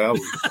 Boy, I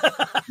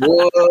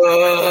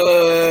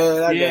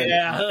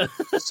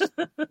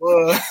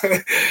was.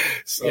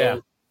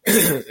 So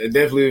it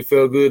definitely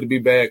felt good to be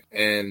back,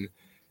 and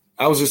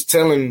I was just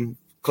telling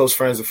close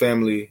friends and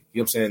family, you know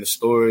what I'm saying, the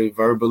story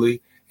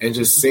verbally, and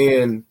just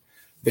seeing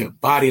their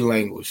body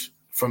language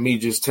from me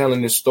just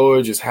telling this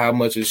story, just how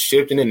much is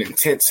shifting and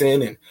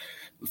intensing and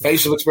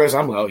facial expression.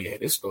 I'm like, oh yeah,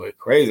 this story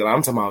crazy. Like,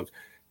 I'm talking about,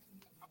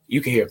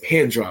 you can hear a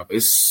pin drop.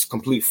 It's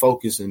complete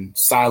focus and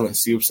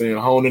silence. You know what I'm saying?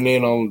 Honing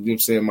in on, you know what I'm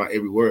saying, my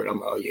every word. I'm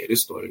like, oh yeah,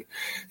 this story,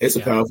 it's a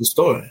powerful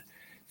story.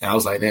 And I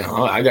was like, damn,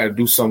 I got to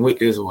do something with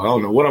this. Well, I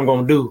don't know what I'm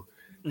going to do.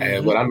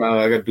 But I know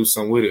I got to do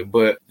something with it.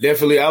 But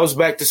definitely I was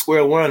back to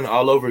square one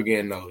all over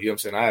again, though. You know what I'm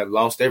saying? I had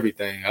lost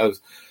everything. I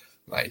was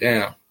like,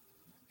 damn.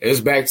 It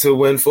was back to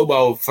when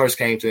football first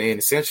came to the end,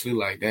 essentially.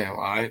 Like, damn,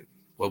 all right,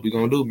 what we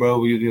going to do,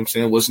 bro? You know what I'm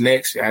saying? What's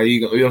next? You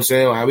know what I'm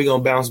saying? How we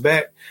going to bounce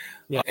back?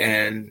 Yeah.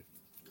 And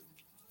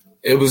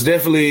it was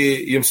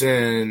definitely, you know what I'm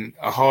saying,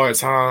 a hard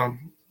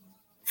time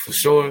for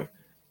sure.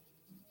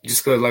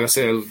 Just because, like I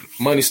said,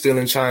 money's still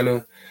in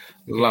China.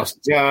 Lost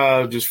a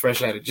job, just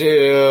fresh out of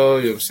jail,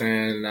 you know what I'm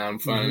saying? Now I'm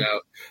finding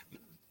out,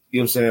 you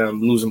know what I'm saying,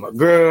 I'm losing my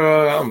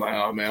girl. I'm like,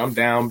 oh man, I'm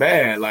down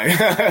bad. Like,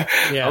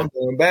 I'm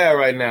doing bad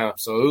right now.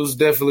 So it was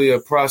definitely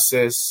a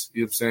process,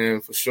 you know what I'm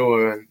saying, for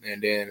sure.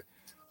 And then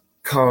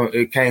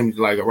it came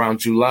like around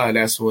July.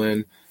 That's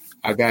when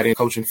I got in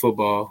coaching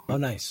football. Oh,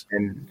 nice.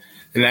 And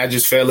I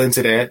just fell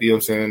into that, you know what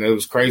I'm saying? It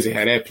was crazy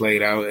how that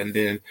played out. And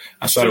then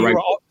I started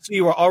So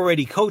you were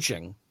already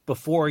coaching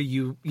before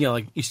you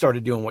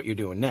started doing what you're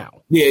doing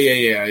now.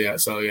 Yeah.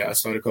 So I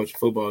started coaching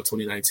football in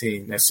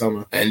 2019 that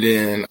summer, and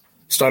then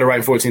started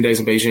writing 14 Days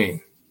in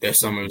Beijing that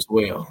summer as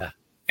well. Yeah.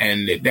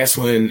 And that's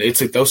when it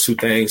took those two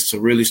things to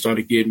really start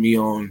to get me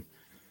on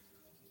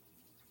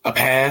a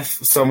path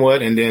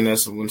somewhat. And then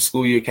that's when the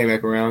school year came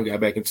back around, got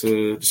back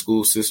into the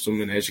school system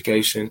and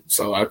education.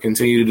 So I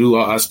continue to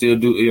I still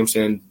do, you know what I'm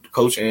saying,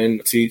 coach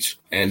and teach.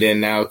 And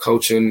then now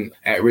coaching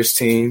at-risk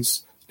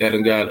teens that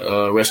got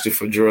arrested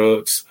for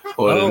drugs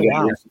or you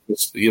know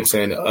what I'm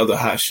saying, the other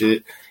hot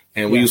shit.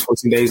 And we use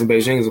 14 Days in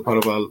Beijing as a part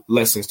of our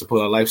lessons to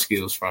pull our life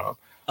skills from.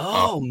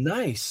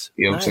 Nice.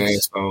 You know what I'm saying?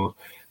 So,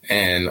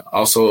 and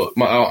also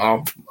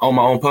I own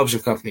my own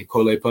publishing company,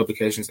 Coley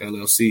Publications,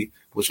 LLC,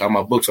 which all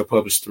my books are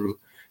published through,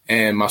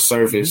 and my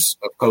service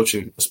of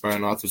coaching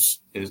aspiring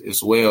authors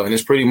as well. And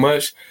it's pretty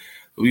much,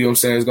 you know what I'm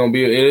saying,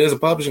 it is a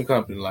publishing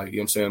company. Like, you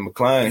know what I'm saying, my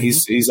client,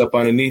 he's up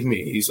underneath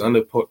me. He's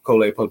under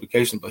Coley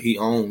Publications, but he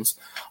owns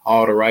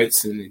all the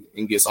rights and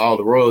gets all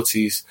the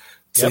royalties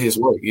to his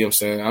work. You know what I'm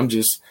saying? I'm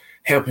just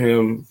helping him. You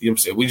know what I'm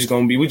saying?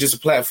 We just a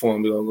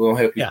platform. We're gonna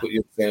help you. You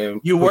know what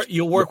I'm saying?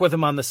 You'll work with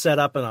him on the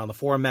setup and on the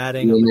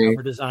formatting, and the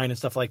cover design and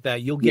stuff like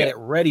that. You'll get it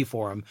ready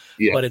for him.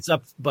 Yeah.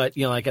 But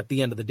like at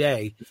the end of the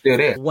day,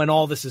 when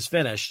all this is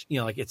finished,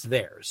 like it's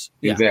theirs.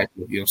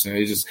 Exactly. You know what I'm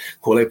saying? It's just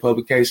Kool-Aid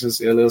Publications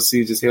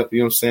LLC just help, you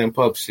know what I'm saying,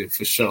 publish it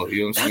for sure.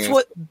 You know what I'm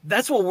saying?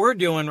 That's what we're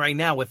doing right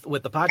now with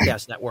the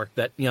podcast network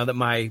that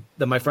my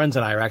friends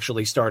and I are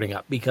actually starting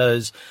up,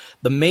 because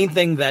the main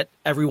thing that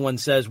everyone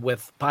says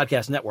with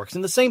podcast networks,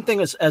 and the same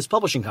thing as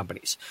publishing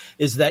companies,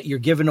 is that you're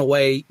giving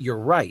away your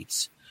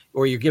rights,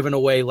 or you're giving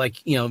away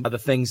the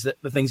things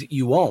that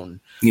you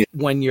own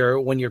when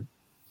you're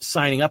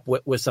signing up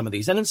with some of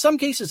these. And in some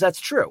cases that's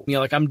true.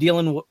 Like I'm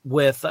dealing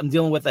with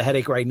a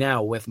headache right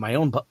now with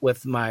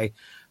my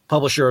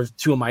publisher of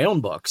 2 of my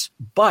own books.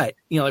 But,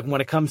 like when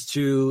it comes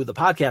to the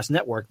podcast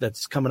network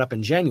that's coming up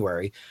in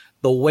January,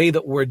 the way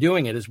that we're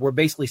doing it is we're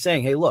basically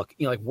saying, hey, look,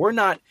 we're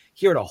not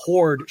here to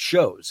hoard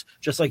shows,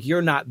 just like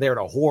you're not there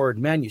to hoard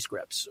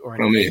manuscripts or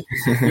anything.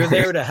 You're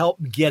there to help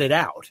get it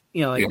out,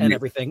 and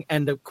everything,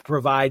 and to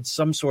provide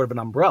some sort of an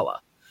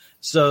umbrella.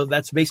 So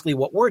that's basically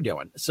what we're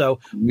doing. So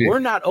we're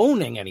not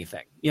owning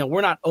anything.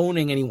 We're not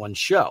owning anyone's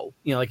show.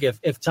 Like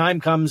if time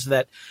comes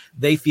that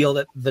they feel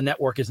that the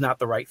network is not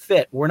the right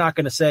fit, we're not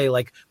going to say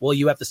well,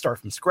 you have to start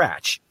from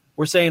scratch.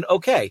 We're saying,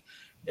 okay,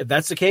 if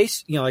that's the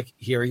case,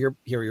 here are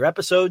your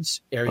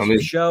episodes, here's your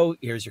show,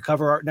 here's your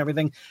cover art and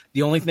everything.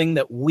 The only thing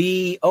that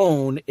we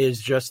own is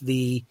just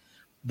the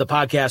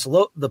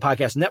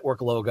podcast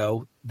network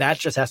logo. That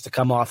just has to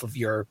come off of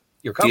your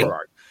cover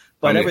art.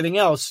 But everything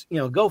else,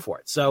 go for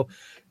it. So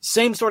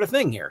same sort of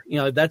thing here.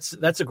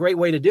 That's a great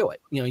way to do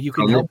it. You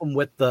can help them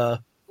with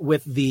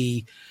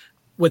the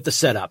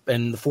setup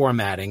and the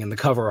formatting and the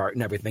cover art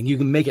and everything. You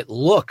can make it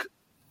look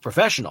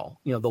professional,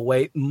 the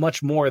way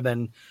much more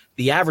than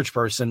the average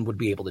person would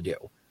be able to do.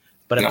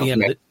 But at the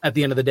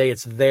end of the day,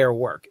 it's their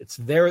work. It's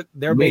they're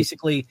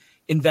basically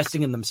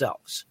investing in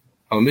themselves.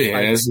 That's what you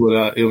know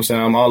what I'm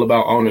saying. I'm all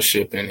about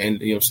ownership and you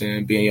know what I'm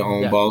saying, being your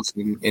own boss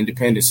and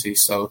independency.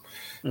 So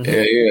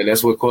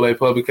that's what Kool-Aid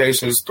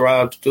Publications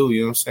thrive to do. You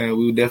know what I'm saying?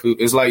 We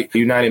definitely, it's like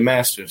United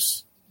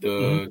Masters.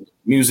 The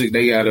music,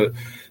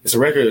 it's a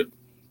record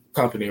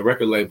company, a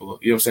record label.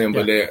 You know what I'm saying?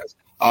 But they're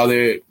all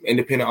their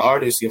independent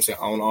artists. You know what I'm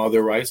saying? Own all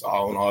their rights,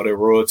 own all their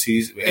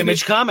royalties.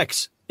 Image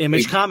Comics,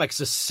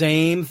 the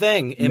same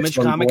thing. Image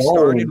Comics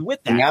started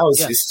with that. Now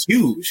it's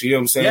huge. You know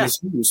what I'm saying? Yeah. It's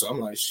huge. So I'm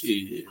like,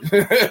 shit.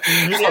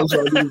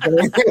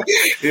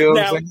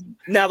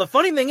 Now the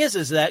funny thing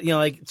is that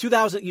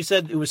 2000. You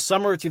said it was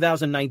summer of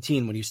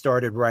 2019 when you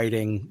started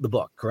writing the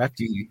book, correct?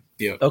 Mm-hmm.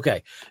 Yeah.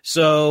 Okay,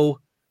 so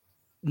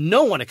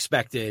no one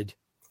expected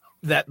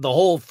that the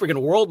whole friggin'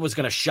 world was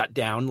going to shut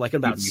down in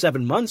about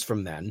 7 months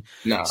from then.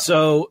 No.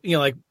 So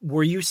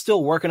were you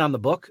still working on the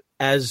book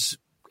as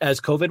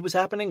COVID was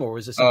happening, or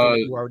was this something that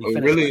you already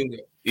finished?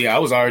 Really, I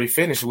was already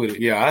finished with it.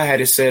 Yeah, I had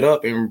it set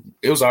up, and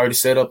it was already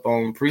set up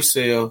on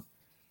pre-sale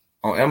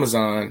on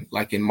Amazon,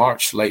 in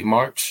March, late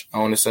March, I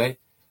want to say.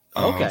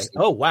 Okay.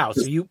 Wow.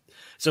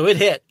 So it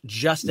hit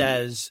just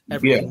as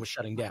everything was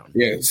shutting down.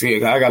 Yeah.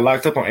 See, I got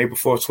locked up on April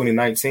 4th,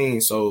 2019.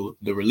 So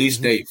the release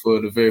date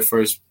for the very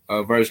first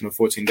version of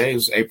 14 Days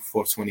was April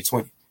 4th,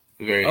 2020.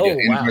 The very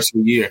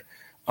anniversary year.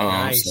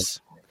 Nice.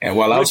 So, and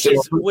while I was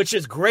which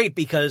is great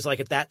because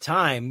at that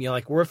time,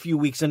 we're a few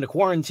weeks into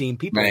quarantine.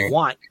 People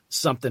want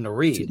something to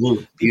read.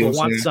 People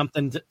want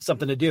something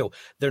to do.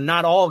 They're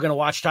not all going to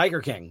watch Tiger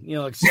King.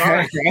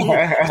 Sorry,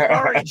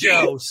 sorry,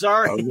 Joe.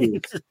 Sorry.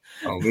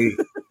 On me.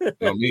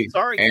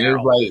 Sorry. And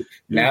it's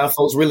now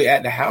folks really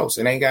at the house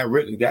and ain't got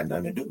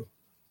nothing to do.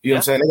 You know what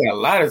I'm saying? They got a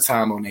lot of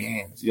time on their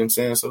hands. You know what I'm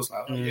saying? So it's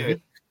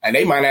like, and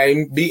they might not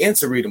even be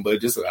into reading, but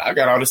just I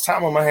got all this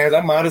time on my hands.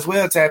 I might as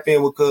well tap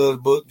in with Cuz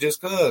book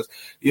just cuz.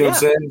 You know what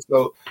I'm saying?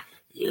 So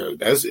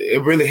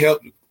it really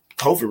helped.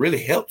 COVID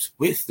really helped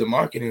with the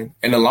marketing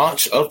and the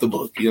launch of the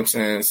book. You know what I'm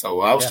saying?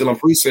 So I was still on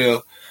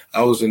pre-sale.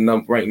 I was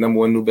ranked number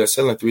 1 new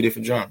bestseller in 3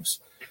 different genres.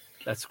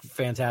 That's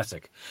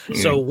fantastic.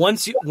 So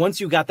once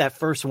you got that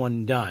first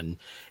one done,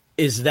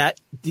 is that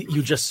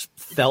you just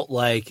felt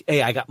like,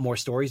 hey, I got more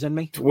stories in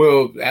me?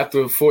 Well,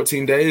 after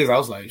 14 days, I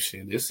was like,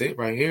 shit, this is it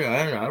right here.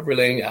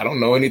 I don't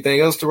know anything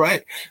else to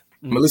write.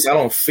 At least I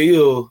don't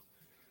feel,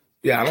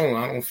 I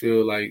don't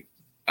feel like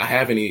I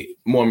have any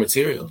more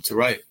material to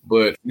write.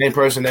 But the main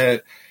person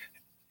that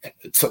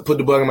put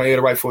the bug in my ear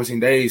to write 14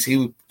 Days,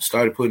 he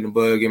started putting the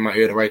bug in my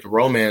ear to write the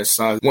romance.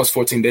 So once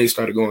 14 Days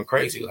started going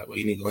crazy, well,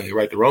 you need to go ahead and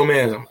write the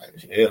romance. I'm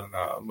like, hell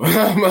no.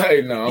 I'm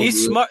like, no.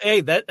 He's smart.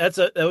 Hey, that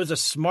was a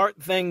smart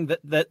thing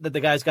that the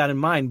guy's got in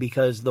mind,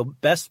 because the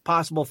best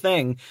possible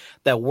thing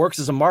that works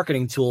as a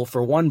marketing tool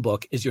for one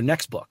book is your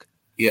next book.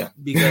 Yeah.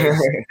 Because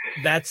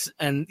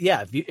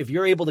if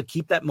you're able to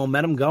keep that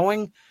momentum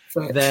going,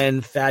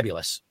 then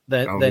fabulous.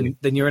 Then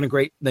you're in a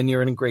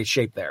great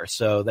shape there.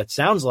 So that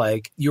sounds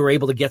like you were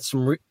able to get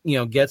some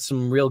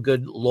real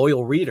good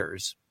loyal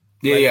readers.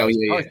 Yeah.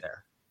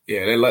 There.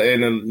 Yeah,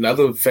 and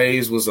another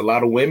phase was a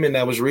lot of women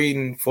that was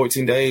reading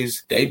 14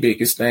 Days. Their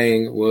biggest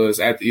thing was,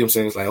 you know what I'm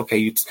saying? It's like,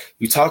 okay,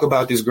 you talk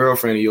about this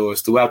girlfriend of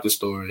yours throughout the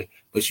story,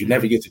 but you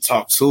never get to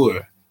talk to her, you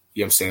know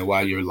what I'm saying,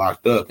 while you're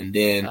locked up. And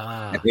then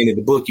at the end of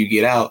the book, you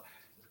get out,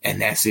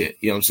 and that's it.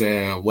 You know what I'm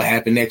saying? What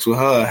happened next with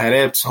her? How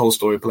that whole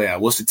story play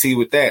out? What's the tea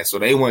with that? So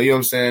they want, you know what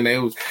I'm saying? They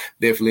was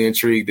definitely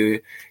intrigued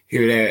to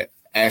hear that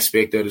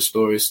aspect of the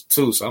stories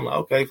too. So I'm like,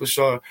 okay, for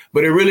sure.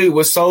 But it really,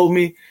 what sold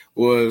me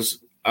was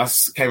I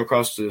came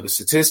across the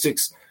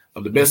statistics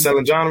of the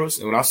best-selling genres,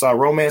 and when I saw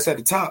romance at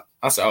the top,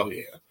 I said, "Oh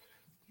yeah,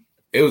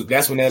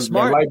 that's when that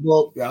light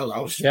bulb."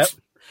 I was yep.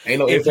 Ain't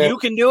no if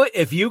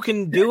you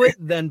can do it,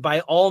 then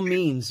by all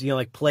means,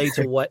 like play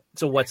to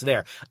what's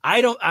there.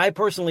 I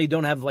personally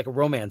don't have like a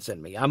romance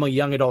in me. I'm a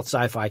young adult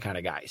sci-fi kind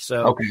of guy,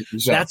 so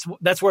sure.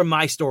 That's where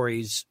my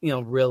stories,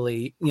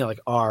 really,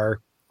 like are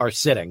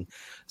sitting.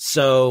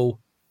 So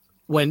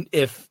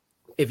if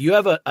you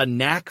have a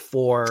knack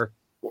for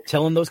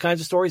telling those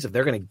kinds of stories, if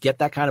they're going to get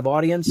that kind of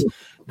audience,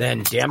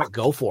 then damn it,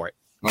 go for it.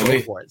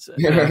 Go for it. So,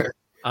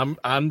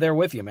 I'm there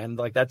with you, man.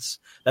 Like that's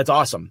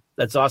awesome.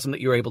 That's awesome that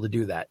you're able to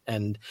do that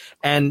and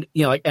and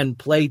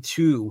play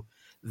to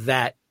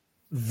that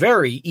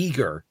very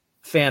eager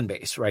fan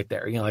base right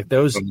there. Like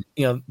those,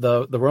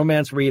 the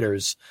romance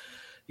readers,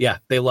 yeah,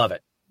 they love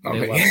it.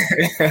 They love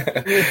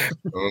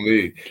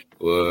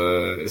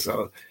it.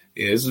 So.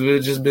 Yeah, it's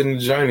just been a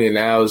journey. And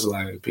now it's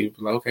like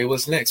people like, okay,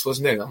 what's next? I'm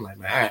like,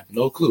 man, I have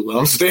no clue.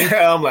 I'm like,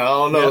 I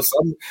don't know. Yeah.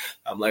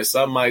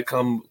 Something might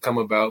come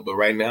about, but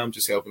right now I'm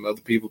just helping other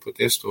people put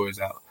their stories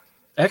out.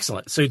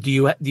 Excellent. So do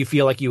you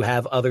feel like you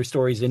have other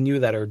stories in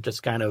you that are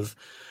just kind of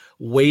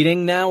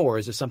waiting now, or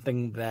is it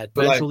something that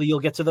eventually you'll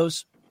get to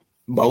those?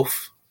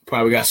 Both.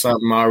 Probably got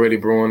something already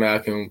brewing that I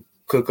can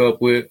cook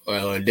up with.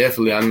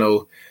 Definitely, I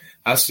know.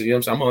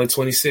 I'm only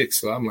 26,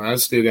 so I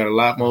still got a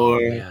lot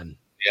more. Oh, man.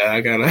 Yeah,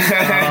 I gotta.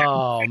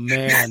 Oh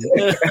man! You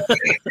know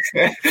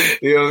what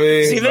I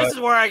mean? See, this is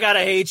where I gotta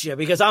hate you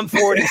because I'm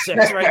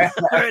 46 right now.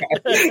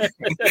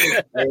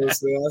 I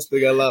still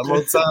got a lot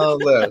more time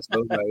left.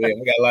 So I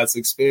got lots of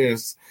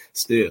experience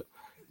still.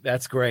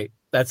 That's great.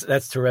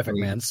 That's terrific,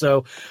 man.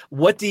 So,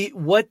 what tip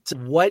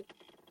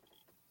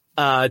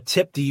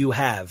do you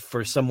have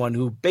for someone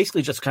who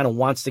basically just kind of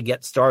wants to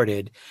get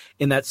started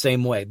in that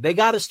same way? They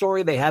got a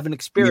story, they have an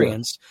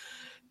experience. Yeah.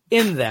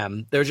 In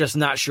them, they're just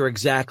not sure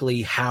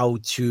exactly how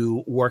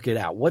to work it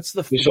out. What's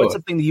the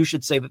thing that you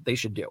should say that they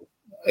should do?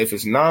 If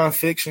it's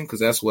nonfiction, because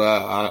that's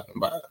where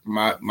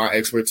my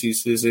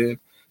expertise is in.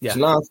 Yeah. If it's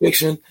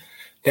nonfiction,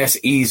 that's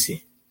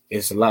easy.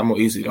 It's a lot more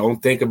easy. Don't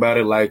think about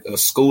it like a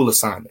school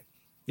assignment.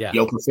 Yeah.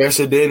 Your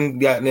professor didn't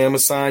goddamn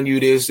assign you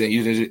this, and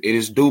it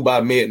is due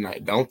by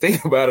midnight. Don't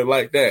think about it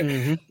like that.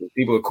 Mm-hmm.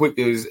 People are quick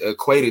to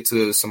equate it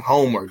to some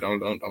homework. Don't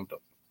do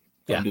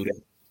that.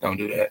 Don't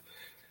do that.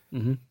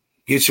 Mm-hmm.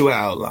 Get you an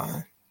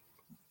outline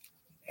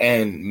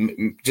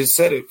and just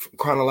set it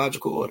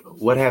chronological order.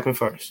 What happened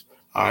first?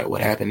 All right, what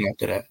happened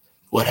after that?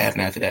 What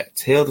happened after that?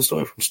 Tell the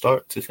story from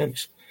start to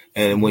finish.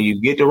 And when you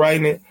get to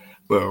writing it,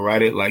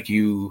 write it like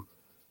you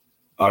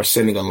are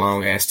sending a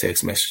long-ass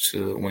text message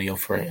to one of your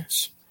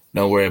friends.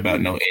 Don't worry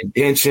about no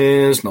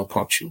indentions, no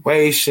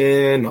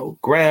punctuation, no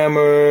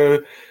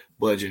grammar,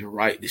 but just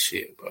write the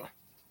shit, bro.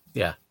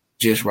 Yeah.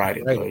 Just write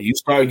it, bro. You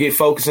start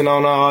focusing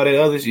on all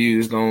the others, you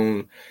just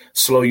gonna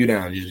slow you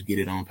down. You just get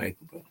it on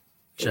paper, bro.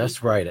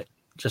 Just write it.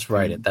 Just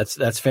write it.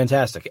 That's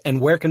fantastic. And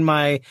where can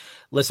my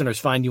listeners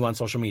find you on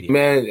social media?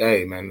 Man,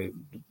 the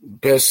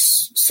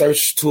best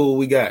search tool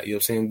we got. You know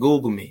what I'm saying?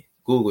 Google me.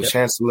 Google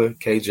Chancellor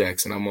K.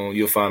 Jackson.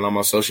 You'll find on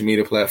my social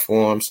media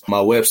platforms. My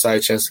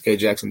website,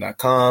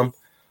 chancellorkjackson.com.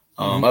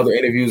 Other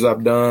interviews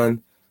I've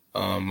done.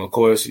 Of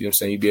course, you know what I'm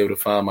saying, you'll be able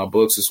to find my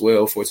books as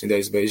well, 14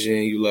 Days of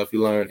Beijing, You Love,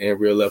 You Learn, and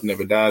Real Love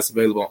Never Dies,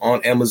 available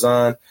on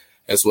Amazon,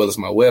 as well as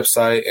my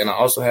website. And I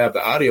also have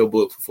the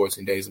audiobook for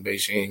 14 Days of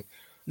Beijing.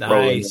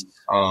 Nice.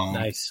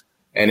 Nice.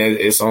 And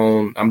it's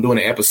on, I'm doing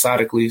it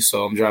episodically,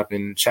 so I'm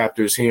dropping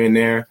chapters here and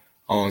there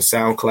on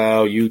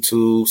SoundCloud,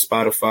 YouTube,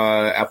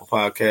 Spotify, Apple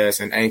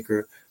Podcasts, and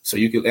Anchor. So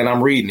you can, and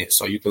I'm reading it,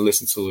 so you can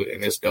listen to it,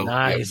 and it's dope.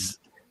 Nice.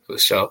 For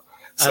sure.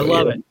 So, I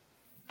love it.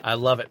 I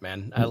love it,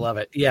 man. I love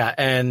it. Yeah.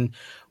 And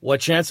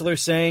what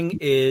Chancellor's saying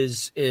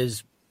is,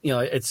 it's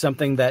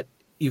something that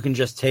you can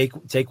just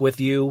take with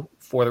you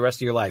for the rest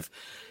of your life.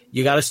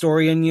 You got a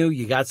story in you,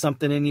 you got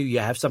something in you, you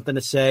have something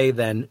to say,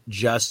 then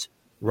just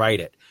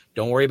write it.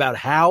 Don't worry about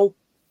how,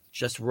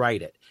 just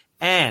write it.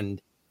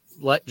 And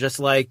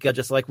just like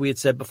we had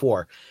said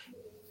before,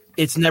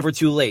 it's never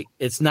too late.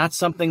 It's not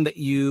something that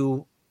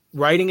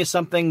writing is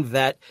something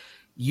that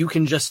you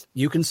can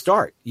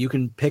start, you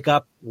can pick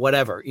up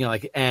whatever,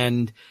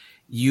 and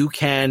you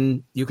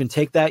can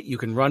take that, you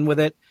can run with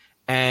it.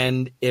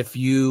 And if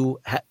you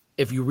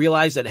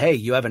realize that, hey,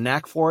 you have a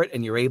knack for it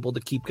and you're able to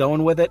keep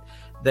going with it,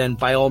 then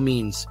by all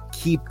means,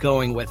 keep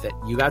going with it.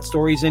 You got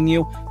stories in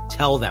you,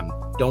 tell them.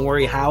 Don't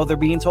worry how they're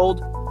being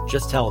told,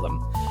 just tell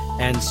them.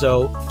 And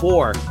so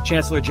for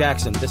Chancellor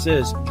Jackson, this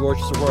is George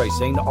Soroy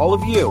saying to all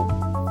of you,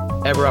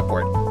 ever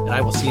upward. And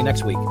I will see you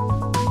next week.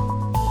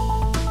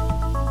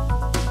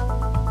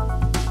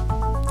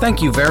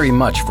 Thank you very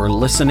much for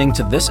listening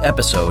to this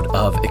episode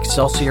of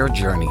Excelsior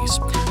Journeys.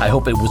 I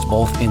hope it was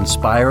both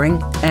inspiring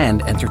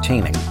and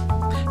entertaining.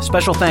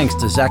 Special thanks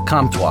to Zach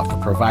Comtois for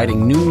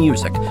providing new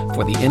music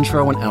for the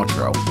intro and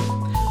outro.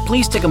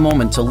 Please take a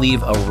moment to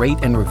leave a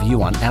rate and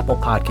review on Apple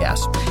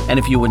Podcasts. And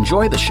if you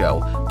enjoy the show,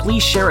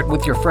 please share it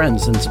with your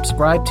friends and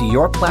subscribe to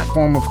your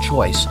platform of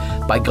choice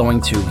by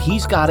going to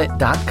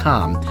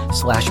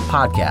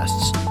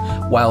he'sgotit.com/podcasts.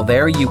 While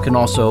there, you can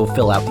also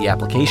fill out the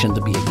application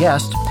to be a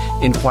guest,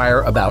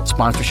 inquire about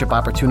sponsorship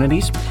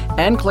opportunities,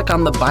 and click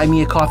on the Buy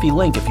Me a Coffee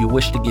link if you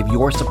wish to give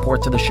your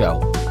support to the show.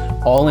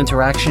 All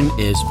interaction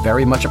is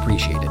very much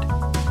appreciated.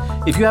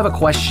 If you have a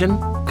question,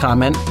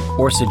 comment,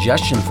 or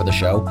suggestion for the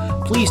show,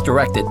 please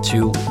direct it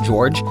to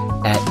George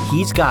at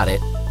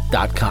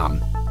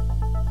he'sgotit.com.